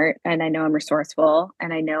smart, and I know I'm resourceful,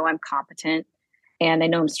 and I know I'm competent, and I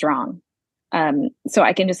know I'm strong. So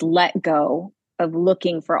I can just let go of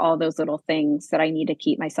looking for all those little things that I need to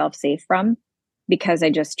keep myself safe from, because I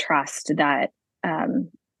just trust that,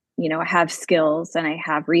 I have skills and I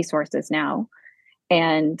have resources now.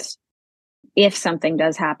 And if something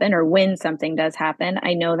does happen, or when something does happen,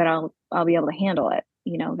 I know that I'll be able to handle it.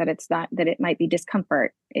 That it's not, that it might be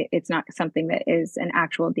discomfort. It's not something that is an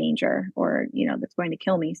actual danger, or, that's going to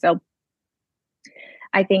kill me. So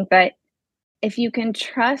I think that if you can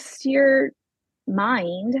trust your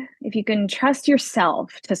mind, if you can trust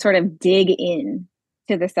yourself to sort of dig in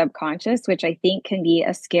to the subconscious, which I think can be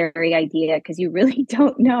a scary idea because you really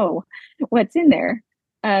don't know what's in there,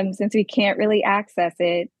 since we can't really access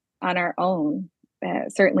it on our own,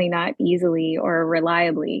 certainly not easily or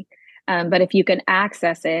reliably. But if you can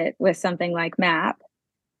access it with something like MAP,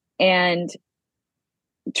 and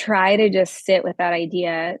try to just sit with that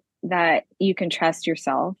idea that you can trust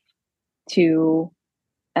yourself to,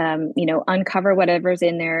 uncover whatever's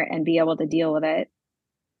in there and be able to deal with it,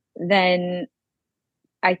 then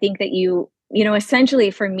I think that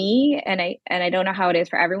essentially for me, and I don't know how it is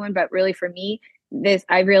for everyone, but really for me,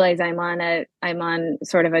 I realize I'm on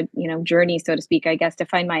sort of a, journey, so to speak, I guess, to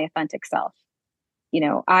find my authentic self.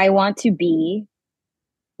 I want to be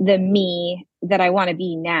the me that I want to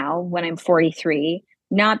be now when I'm 43,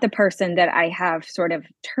 not the person that I have sort of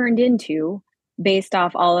turned into based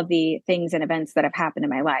off all of the things and events that have happened in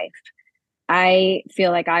my life. I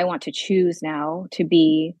feel like I want to choose now to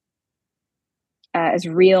be as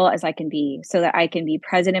real as I can be, so that I can be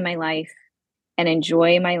present in my life and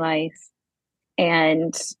enjoy my life,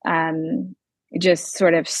 and just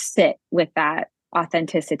sort of sit with that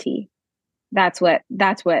authenticity. That's what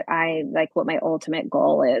I like, what my ultimate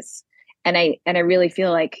goal is. And I really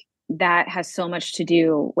feel like that has so much to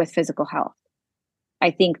do with physical health.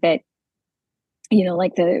 I think that,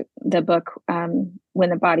 like the book, When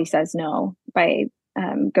the Body Says No by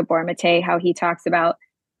Gabor Mate, how he talks about,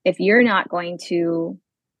 if you're not going to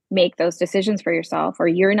make those decisions for yourself, or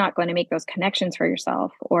you're not going to make those connections for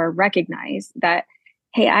yourself, or recognize that,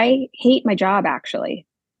 hey, I hate my job actually,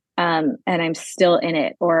 and I'm still in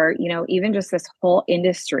it, or, even just this whole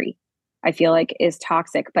industry, I feel like is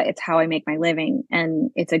toxic, but it's how I make my living,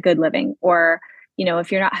 and it's a good living. Or,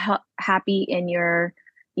 if you're not happy in your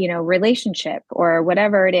relationship or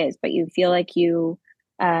whatever it is, but you feel like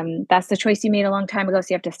that's the choice you made a long time ago, so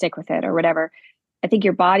you have to stick with it or whatever. I think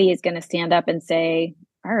your body is going to stand up and say,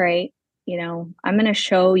 all right, I'm going to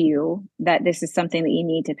show you that this is something that you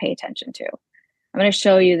need to pay attention to. I'm going to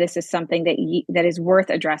show you this is something that is worth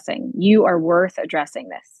addressing. You are worth addressing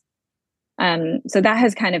this. So that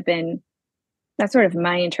has kind of been, that's sort of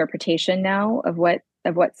my interpretation now of what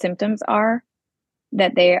symptoms are,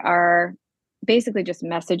 that they are basically just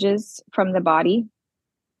messages from the body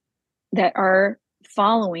that are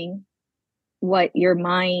following what your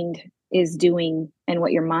mind is doing and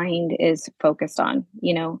what your mind is focused on.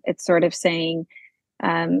 It's sort of saying,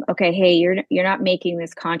 okay, hey, you're not making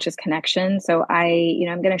this conscious connection. So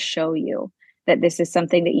I'm going to show you that this is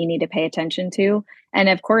something that you need to pay attention to. And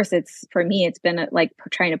of course, for me, it's been like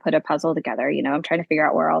trying to put a puzzle together. I'm trying to figure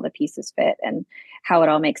out where all the pieces fit and how it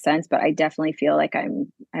all makes sense. But I definitely feel like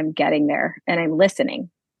I'm getting there and I'm listening.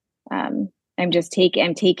 I'm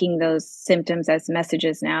taking those symptoms as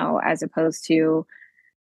messages now, as opposed to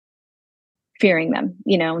fearing them,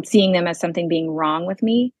 seeing them as something being wrong with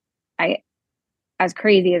me. As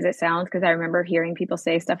crazy as it sounds, because I remember hearing people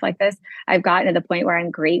say stuff like this, I've gotten to the point where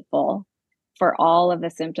I'm grateful for all of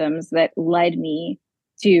the symptoms that led me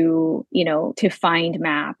to find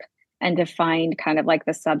MAP and to find kind of like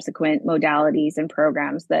the subsequent modalities and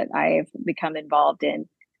programs that I've become involved in.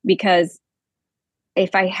 Because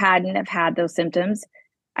if I hadn't have had those symptoms,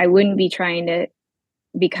 I wouldn't be trying to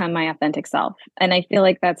become my authentic self. And I feel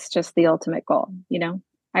like that's just the ultimate goal.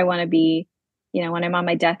 I want to be, when I'm on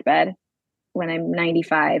my deathbed, when I'm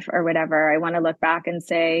 95 or whatever, I want to look back and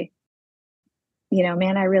say,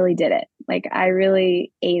 man, I really did it. Like, I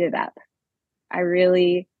really ate it up. I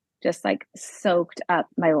really just like soaked up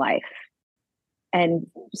my life and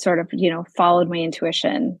sort of, followed my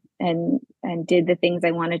intuition and did the things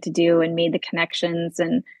I wanted to do and made the connections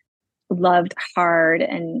and loved hard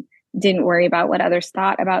and didn't worry about what others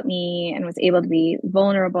thought about me and was able to be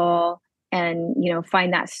vulnerable and,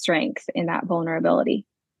 find that strength in that vulnerability.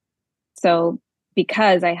 So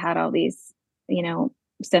because I had all these,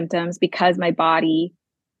 symptoms, because my body,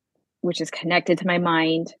 which is connected to my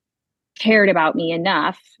mind, cared about me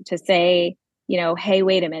enough to say, hey,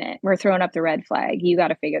 wait a minute, we're throwing up the red flag. You got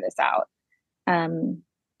to figure this out.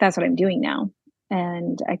 That's what I'm doing now.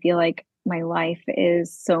 And I feel like my life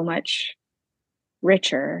is so much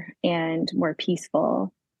richer and more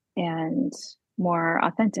peaceful and more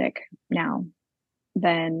authentic now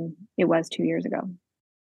than it was 2 years ago.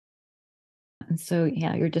 And so,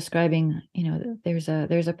 yeah, you're describing, there's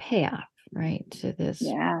a payoff, right, to this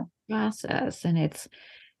process. And it's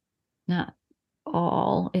not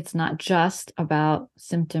just about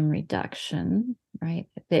symptom reduction, right?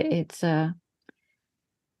 And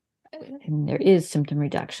there is symptom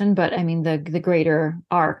reduction, but I mean, the greater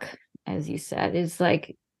arc, as you said, is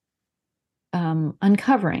like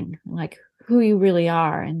uncovering like who you really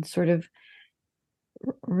are and sort of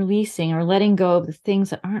releasing or letting go of the things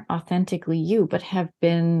that aren't authentically you, but have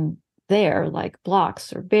been there, like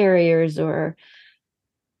blocks or barriers or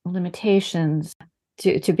limitations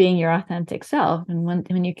to being your authentic self. And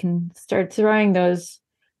when you can start throwing those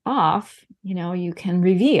off, you can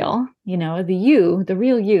reveal, the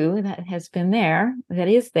real you that has been there, that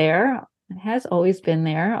is there, it has always been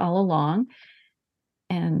there all along,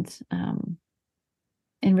 and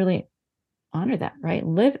really honor that, right?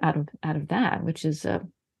 Live out of that, which is a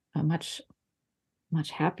much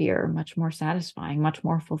happier, much more satisfying, much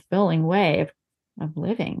more fulfilling way of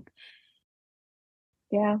living.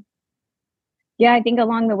 Yeah. Yeah, I think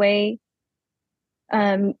along the way,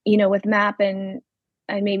 with MAP and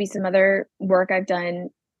maybe some other work I've done,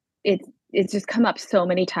 it's just come up so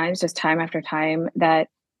many times, just time after time, that,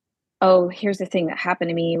 oh, here's the thing that happened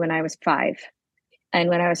to me when I was 5. And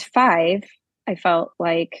when I was 5, I felt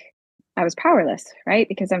like I was powerless, right?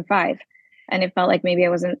 Because I'm 5. And it felt like maybe I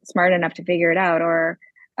wasn't smart enough to figure it out, or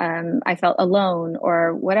I felt alone,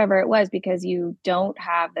 or whatever it was, because you don't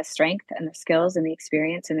have the strength and the skills and the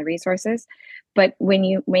experience and the resources. But when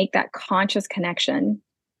you make that conscious connection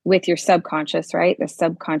with your subconscious, right? The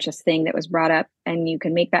subconscious thing that was brought up, and you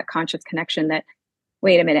can make that conscious connection that,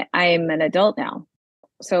 wait a minute, I am an adult now.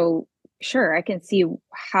 So sure, I can see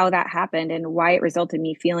how that happened and why it resulted in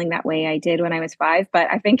me feeling that way I did when I was 5, but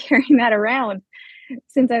I've been carrying that around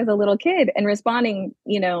since I was a little kid and responding,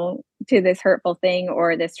 to this hurtful thing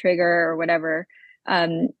or this trigger or whatever,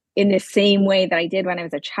 in the same way that I did when I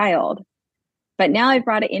was a child. But now I've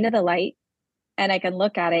brought it into the light and I can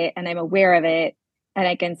look at it and I'm aware of it and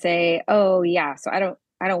I can say, oh yeah, so I don't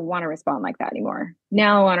want to respond like that anymore.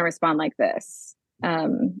 Now I want to respond like this.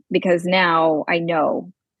 Because now I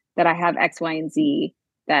know that I have X, Y, and Z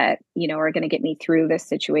that, are going to get me through this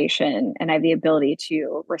situation, and I have the ability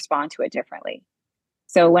to respond to it differently.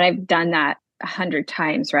 So when I've done that 100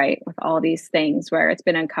 times, right, with all these things where it's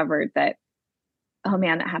been uncovered that, oh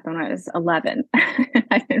man, that happened when I was 11.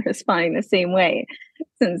 I've been responding the same way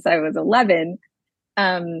since I was 11.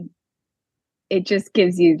 It just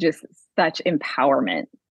gives you just such empowerment.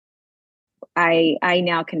 I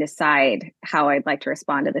now can decide how I'd like to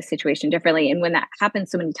respond to the situation differently. And when that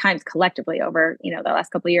happens so many times collectively over, the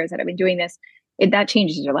last couple of years that I've been doing this, that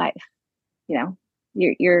changes your life.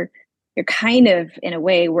 You're kind of, in a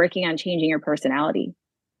way, working on changing your personality.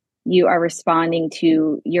 You are responding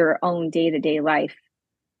to your own day-to-day life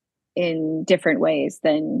in different ways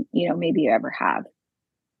than, maybe you ever have.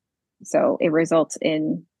 So it results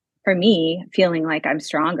in, for me, feeling like I'm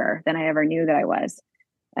stronger than I ever knew that I was.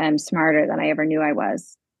 I'm smarter than I ever knew I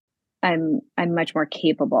was. I'm much more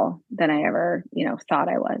capable than I ever, thought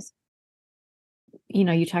I was.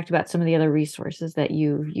 You talked about some of the other resources that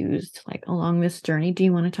you've used like along this journey. Do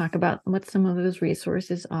you want to talk about what some of those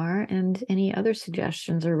resources are and any other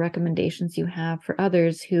suggestions or recommendations you have for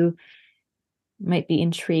others who might be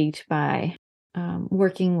intrigued by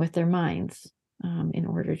working with their minds in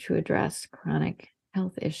order to address chronic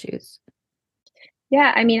health issues?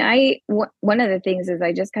 Yeah, I mean, one of the things is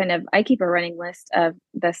I keep a running list of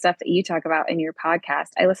the stuff that you talk about in your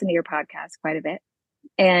podcast. I listen to your podcast quite a bit.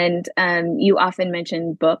 And you often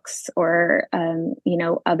mention books or,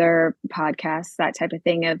 other podcasts, that type of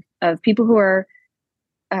thing of people who are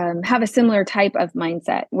have a similar type of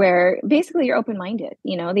mindset where basically you're open-minded.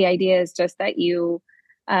 The idea is just that you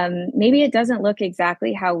maybe it doesn't look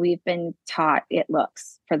exactly how we've been taught it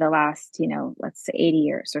looks for the last, let's say 80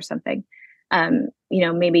 years or something.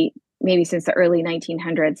 Maybe since the early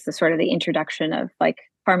 1900s, the sort of the introduction of like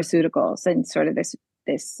pharmaceuticals and sort of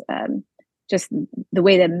this just the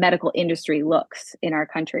way the medical industry looks in our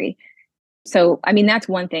country. So, I mean, that's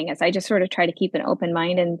one thing is I just sort of try to keep an open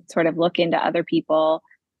mind and sort of look into other people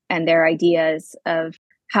and their ideas of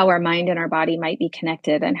how our mind and our body might be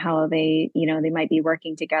connected and how they might be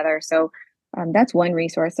working together. So that's one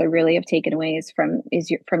resource I really have taken away from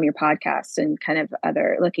your podcast and kind of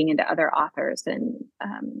looking into other authors and,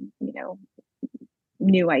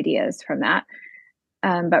 new ideas from that.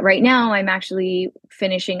 But right now I'm actually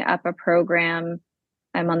finishing up a program.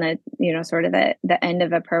 I'm on the, sort of the end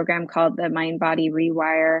of a program called the Mindbody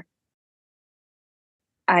Rewire.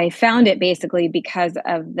 I found it basically because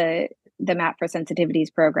of the MAP for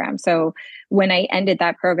Sensitivities program. So when I ended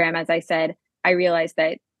that program, as I said, I realized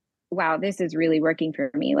that, wow, this is really working for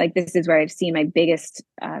me. Like, this is where I've seen my biggest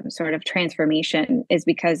sort of transformation, is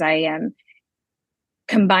because I am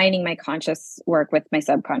combining my conscious work with my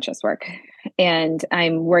subconscious work. And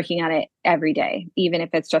I'm working on it every day, even if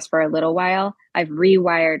it's just for a little while. I've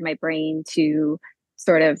rewired my brain to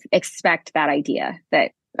sort of expect that idea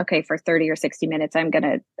that, okay, for 30 or 60 minutes, I'm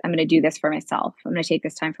going to do this for myself. I'm going to take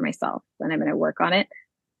this time for myself and I'm going to work on it.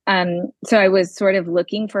 So I was sort of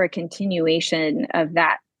looking for a continuation of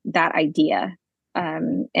that idea.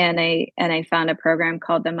 And I found a program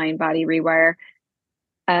called the Mindbody Rewire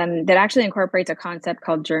that actually incorporates a concept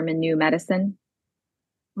called German New Medicine,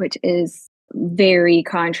 which is very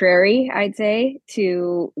contrary, I'd say,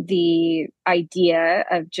 to the idea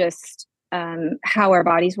of just how our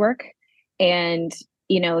bodies work. And,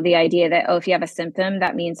 the idea that, if you have a symptom,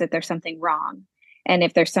 that means that there's something wrong. And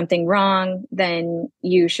if there's something wrong, then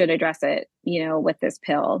you should address it, with this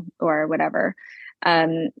pill or whatever.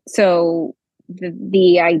 So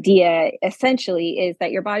the idea essentially is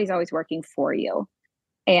that your body's always working for you.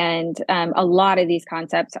 And a lot of these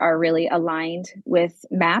concepts are really aligned with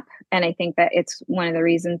MAP. And I think that it's one of the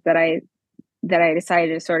reasons that I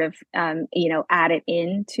decided to sort of, add it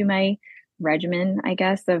into my regimen, I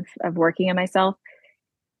guess, of working on myself.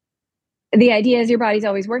 The idea is your body's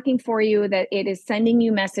always working for you, that it is sending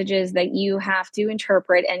you messages that you have to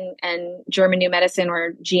interpret. And German New Medicine,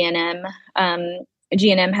 or GNM,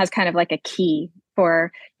 GNM has kind of like a key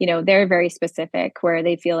for, they're very specific, where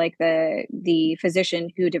they feel like the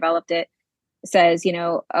physician who developed it says,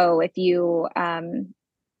 if you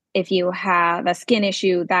have a skin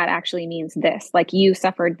issue, that actually means this, like you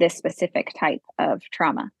suffered this specific type of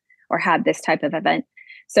trauma or had this type of event.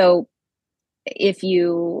 So if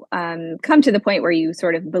you come to the point where you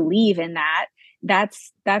sort of believe in that,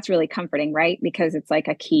 that's really comforting, right? Because it's like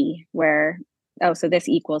a key where, so this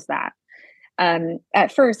equals that.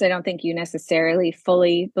 At first, I don't think you necessarily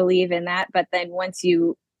fully believe in that, but then once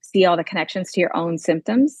you see all the connections to your own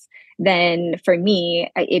symptoms, then for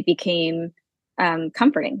me, it became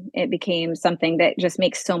comforting. It became something that just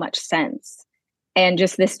makes so much sense. And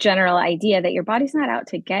just this general idea that your body's not out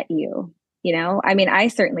to get you. I mean, I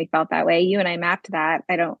certainly felt that way. You and I mapped that.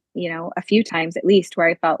 I don't, a few times at least where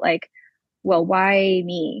I felt like, well, why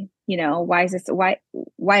me? Why is this? Why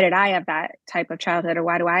did I have that type of childhood, or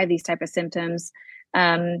why do I have these type of symptoms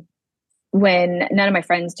when none of my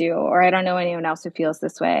friends do, or I don't know anyone else who feels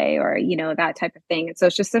this way, or that type of thing. And so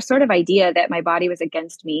it's just this sort of idea that my body was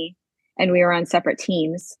against me, and we were on separate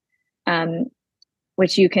teams,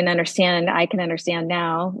 which you can understand. I can understand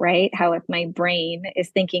now, right? How if my brain is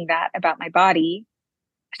thinking that about my body,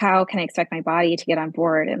 how can I expect my body to get on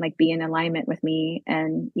board and like be in alignment with me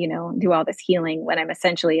and, do all this healing when I'm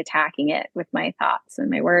essentially attacking it with my thoughts and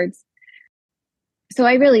my words? So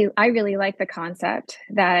I really like the concept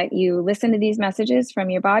that you listen to these messages from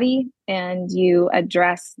your body and you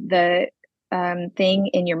address the thing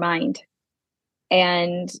in your mind.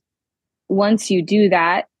 And once you do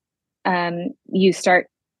that, you start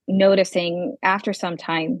noticing after some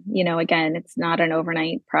time, again, it's not an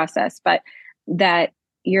overnight process, but that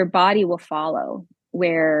your body will follow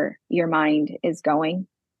where your mind is going.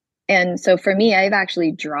 And so for me, I've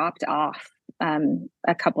actually dropped off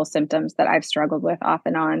a couple symptoms that I've struggled with off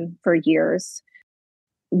and on for years,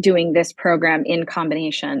 doing this program in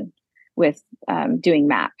combination with doing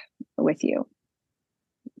MAP with you.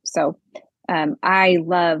 So I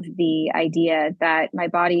love the idea that my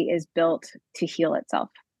body is built to heal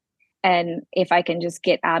itself. And if I can just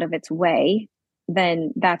get out of its way,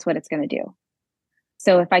 then that's what it's going to do.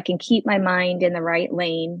 So if I can keep my mind in the right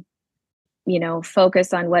lane,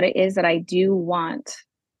 focus on what it is that I do want,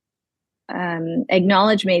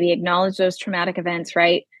 acknowledge those traumatic events,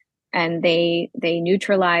 right? And they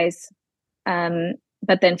neutralize,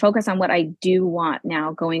 but then focus on what I do want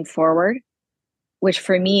now going forward, which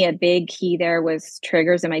for me, a big key there was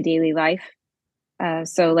triggers in my daily life.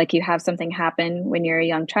 So like you have something happen when you're a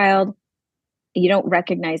young child, you don't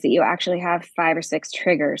recognize that you actually have 5 or 6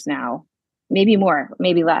 triggers now, maybe more,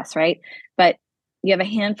 maybe less, right? But you have a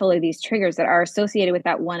handful of these triggers that are associated with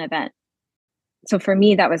that one event. So for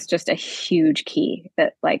me, that was just a huge key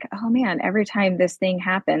that like, oh man, every time this thing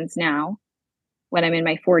happens now, when I'm in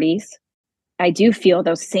my 40s, I do feel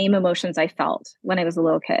those same emotions I felt when I was a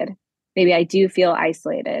little kid. Maybe I do feel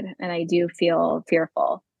isolated and I do feel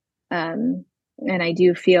fearful. And I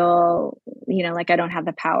do feel, like I don't have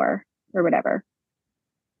the power or whatever.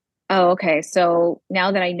 Oh, okay. So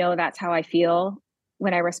now that I know that's how I feel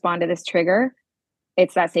when I respond to this trigger,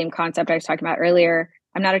 it's that same concept I was talking about earlier.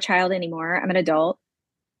 I'm not a child anymore. I'm an adult.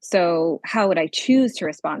 So how would I choose to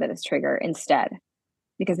respond to this trigger instead?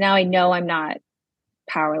 Because now I know I'm not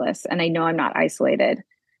powerless and I know I'm not isolated.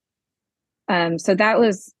 So that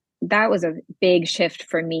was a big shift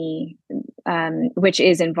for me, which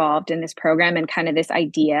is involved in this program and kind of this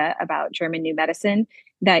idea about German New Medicine,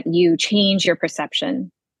 that you change your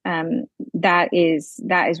perception. That is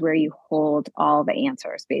where you hold all the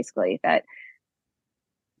answers, basically. That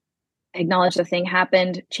acknowledge the thing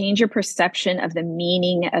happened, change your perception of the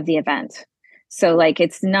meaning of the event. So like,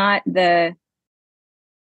 it's not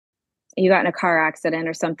you got in a car accident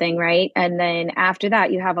or something, right? And then after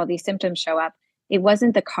that, you have all these symptoms show up. It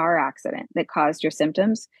wasn't the car accident that caused your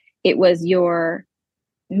symptoms. It was your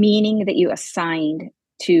meaning that you assigned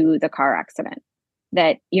to the car accident,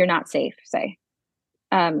 that you're not safe, say.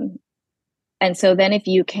 And so then if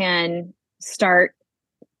you can start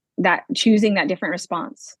choosing that different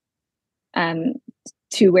response,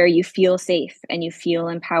 to where you feel safe and you feel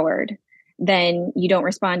empowered, then you don't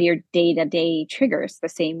respond to your day-to-day triggers the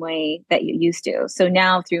same way that you used to. So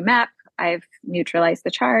now through MAP, I've neutralized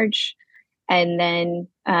the charge. And then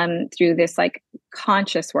through this like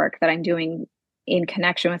conscious work that I'm doing in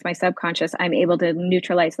connection with my subconscious, I'm able to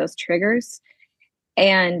neutralize those triggers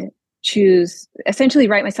and essentially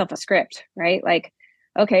write myself a script, right? Like,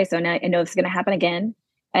 okay, so now I know this is going to happen again.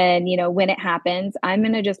 And, when it happens, I'm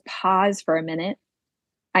going to just pause for a minute.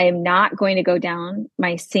 I am not going to go down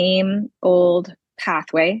my same old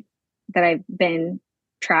pathway that I've been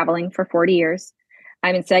traveling for 40 years.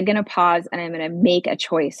 I'm instead going to pause and I'm going to make a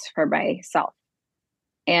choice for myself.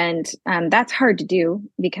 And that's hard to do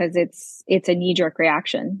because it's a knee-jerk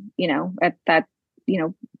reaction, that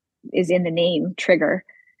is in the name, trigger.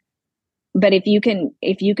 But if you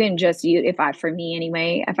can just for me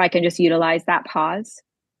anyway, if I can just utilize that pause,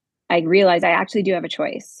 I realize I actually do have a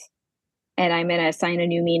choice, and I'm going to assign a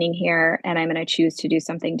new meaning here, and I'm going to choose to do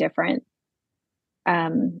something different.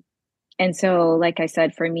 And so, like I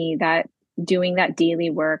said, for me, that doing that daily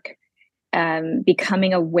work,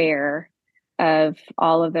 becoming aware of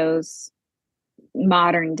all of those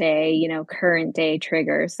modern day, current day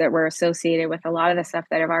triggers that were associated with a lot of the stuff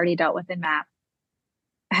that I've already dealt with in MAP,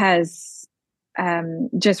 has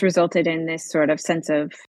just resulted in this sort of sense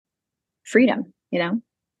of freedom,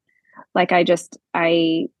 like I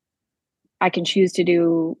can choose to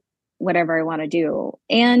do whatever I want to do.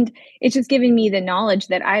 And it's just giving me the knowledge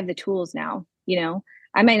that I have the tools now,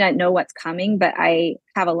 I might not know what's coming, but I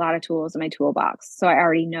have a lot of tools in my toolbox. So I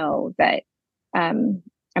already know that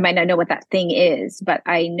I might not know what that thing is, but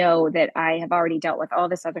I know that I have already dealt with all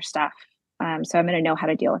this other stuff. So I'm going to know how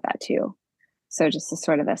to deal with that too. So just a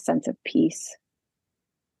sort of a sense of peace.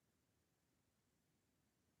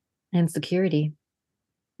 And security.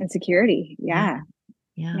 Yeah.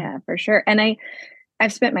 Yeah. Yeah, for sure. And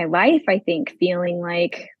I've spent my life, I think, feeling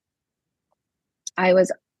like I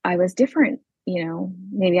was different,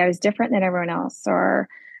 maybe I was different than everyone else, or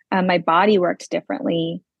my body worked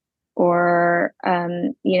differently, or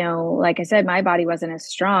like I said, my body wasn't as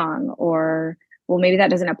strong, or well, maybe that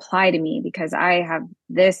doesn't apply to me because I have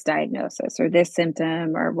this diagnosis or this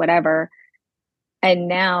symptom or whatever. And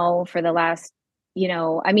now for the last,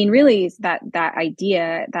 really that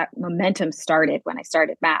idea, that momentum started when I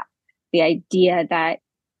started MAP. The idea that,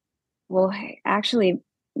 well, actually,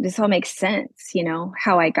 this all makes sense,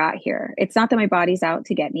 how I got here. It's not that my body's out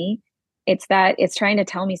to get me. It's that it's trying to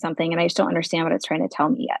tell me something and I just don't understand what it's trying to tell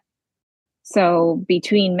me yet. So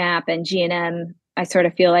between MAP and GNM, I sort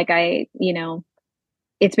of feel like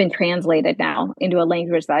it's been translated now into a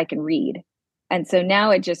language that I can read. And so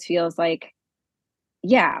now it just feels like,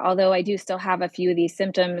 yeah, although I do still have a few of these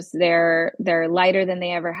symptoms, they're lighter than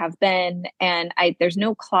they ever have been. And there's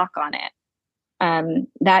no clock on it.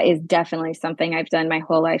 That is definitely something I've done my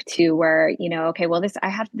whole life too, where, okay, well, this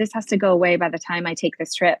has to go away by the time I take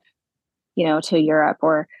this trip, to Europe,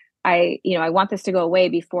 or I want this to go away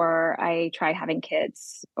before I try having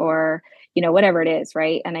kids, or, whatever it is.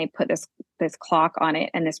 Right. And I put this clock on it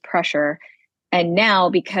and this pressure. And now,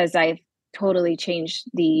 because I've totally changed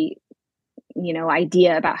the,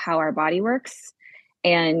 idea about how our body works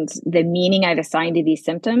and the meaning I've assigned to these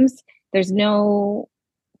symptoms, there's no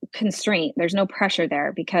constraint, there's no pressure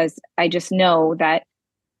there, because I just know that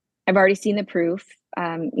I've already seen the proof,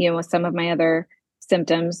 with some of my other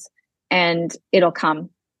symptoms, and it'll come,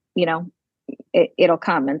 it'll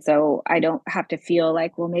come. And so I don't have to feel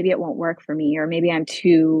like, well, maybe it won't work for me, or maybe I'm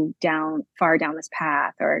too far down this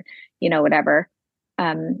path, or, whatever.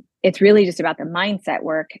 It's really just about the mindset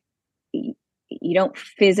work. You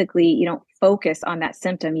don't focus on that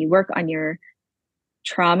symptom. You work on your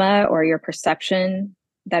trauma or your perception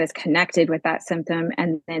that is connected with that symptom,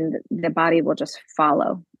 and then the body will just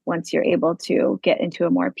follow once you're able to get into a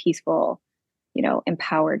more peaceful,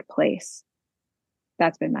 empowered place.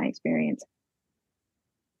 That's been my experience.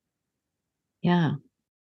 Yeah.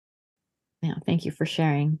 Thank you for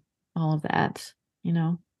sharing all of that.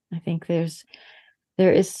 I think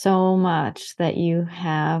there is so much that you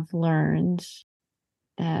have learned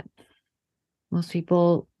that most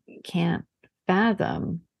people can't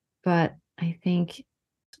fathom, but I think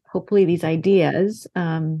hopefully these ideas,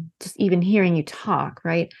 just even hearing you talk,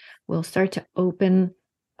 right, will start to open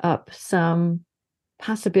up some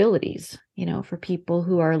possibilities, for people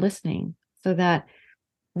who are listening, so that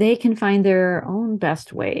they can find their own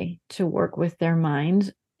best way to work with their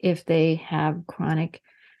mind if they have chronic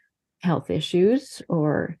health issues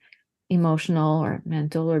or emotional or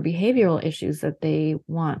mental or behavioral issues that they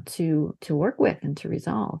want to work with and to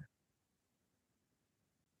resolve.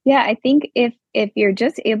 Yeah, I think if you're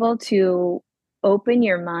just able to open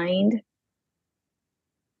your mind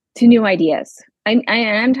to new ideas,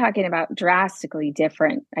 I'm talking about drastically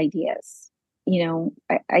different ideas.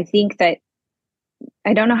 I think that,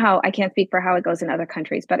 I don't know how, I can't speak for how it goes in other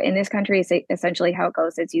countries, but in this country, it's essentially how it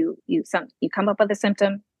goes is you come up with a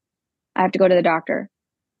symptom. I have to go to the doctor.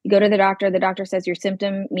 You go to the doctor says your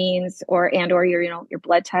symptom means, or your, your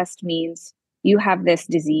blood test means you have this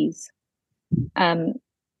disease.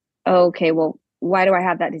 Okay, well, why do I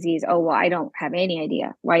have that disease? Oh, well, I don't have any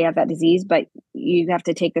idea why you have that disease, but you have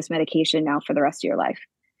to take this medication now for the rest of your life.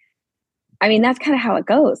 I mean, that's kind of how it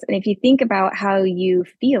goes. And if you think about how you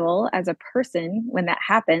feel as a person when that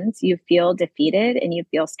happens, you feel defeated and you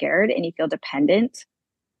feel scared and you feel dependent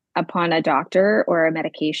upon a doctor or a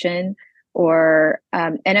medication, or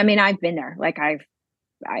and I mean, I've been there. Like I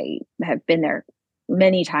have been there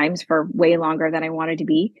many times for way longer than I wanted to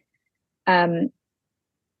be.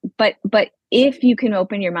 But if you can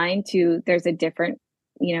open your mind to, there's a different,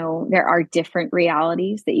 there are different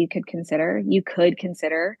realities that you could consider. You could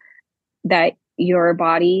consider that your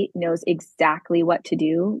body knows exactly what to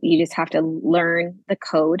do. You just have to learn the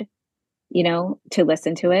code, to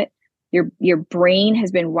listen to it. Your brain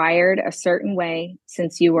has been wired a certain way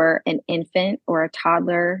since you were an infant or a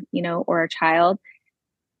toddler, or a child.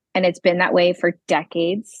 And it's been that way for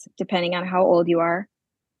decades, depending on how old you are.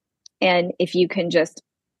 And if you can just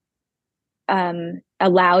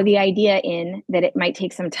allow the idea in that it might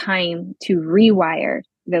take some time to rewire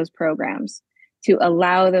those programs, to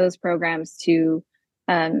allow those programs to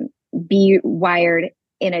be wired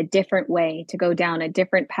in a different way, to go down a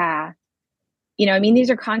different path. I mean, these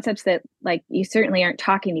are concepts that like you certainly aren't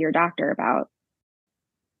talking to your doctor about.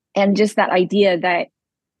 And just that idea that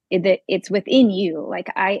it's within you. Like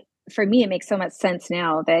for me, it makes so much sense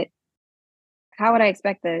now that how would I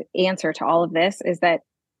expect the answer to all of this is that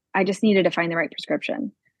I just needed to find the right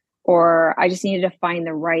prescription, or I just needed to find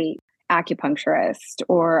the right acupuncturist,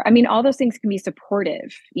 or, I mean, all those things can be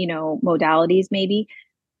supportive, modalities maybe,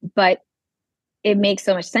 but it makes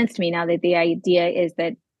so much sense to me now that the idea is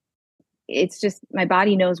that it's just my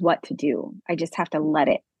body knows what to do. I just have to let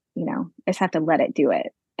it, I just have to let it do it.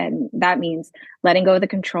 And that means letting go of the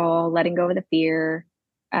control, letting go of the fear,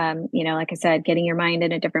 like I said, getting your mind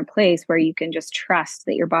in a different place where you can just trust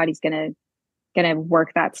that your body's going to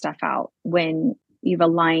work that stuff out when you've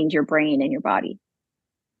aligned your brain and your body.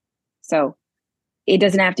 So it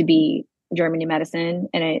doesn't have to be German medicine,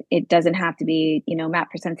 and it doesn't have to be,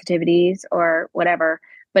 MAP for sensitivities or whatever.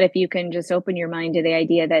 But if you can just open your mind to the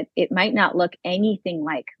idea that it might not look anything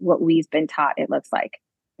like what we've been taught it looks like,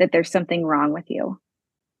 that there's something wrong with you,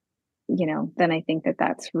 then I think that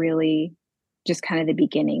that's really just kind of the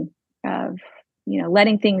beginning of,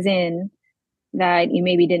 letting things in that you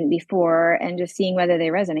maybe didn't before and just seeing whether they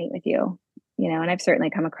resonate with you, and I've certainly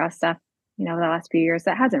come across stuff, the last few years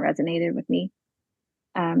that hasn't resonated with me.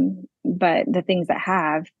 But the things that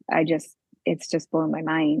have, it's just blown my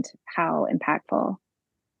mind how impactful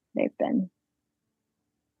they've been.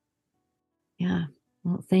 Yeah.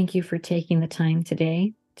 Well, thank you for taking the time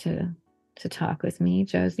today to talk with me,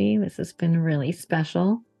 Josie. This has been really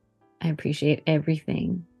special. I appreciate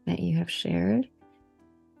everything that you have shared,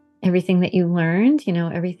 everything that you learned,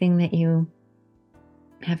 everything that you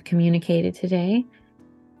have communicated today.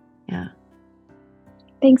 Yeah.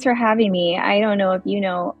 Thanks for having me. I don't know if you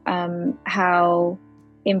know how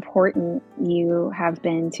important you have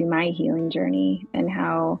been to my healing journey, and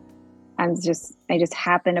how I just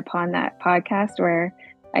happened upon that podcast where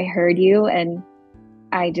I heard you, and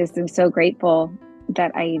I just am so grateful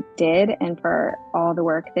that I did, and for all the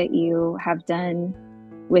work that you have done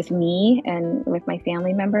with me and with my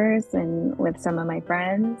family members and with some of my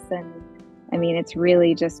friends. And I mean, it's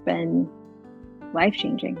really just been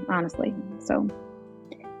life-changing, honestly. So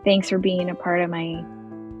thanks for being a part of my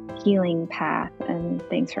healing path, and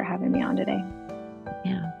thanks for having me on today.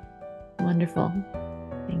 Yeah, wonderful.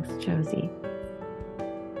 Thanks, Josie.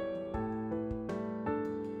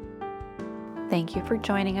 Thank you for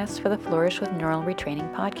joining us for the Flourish with Neural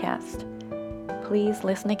Retraining podcast. Please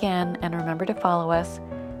listen again and remember to follow us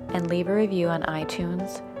and leave a review on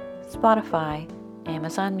iTunes, Spotify,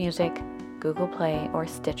 Amazon Music, Google Play, or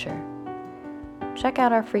Stitcher. Check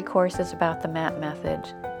out our free courses about the MAP method,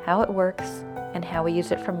 how it works, and how we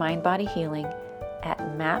use it for mind-body healing at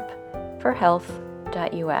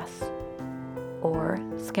mapforhealth.us, or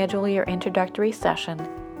schedule your introductory session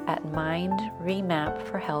at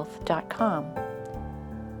mindremapforhealth.com.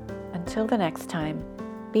 Until the next time,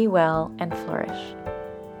 be well and flourish.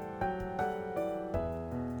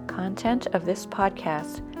 Content of this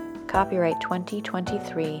podcast, copyright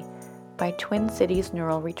 2023 by Twin Cities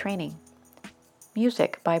Neural Retraining.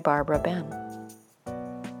 Music by Barbara Ben.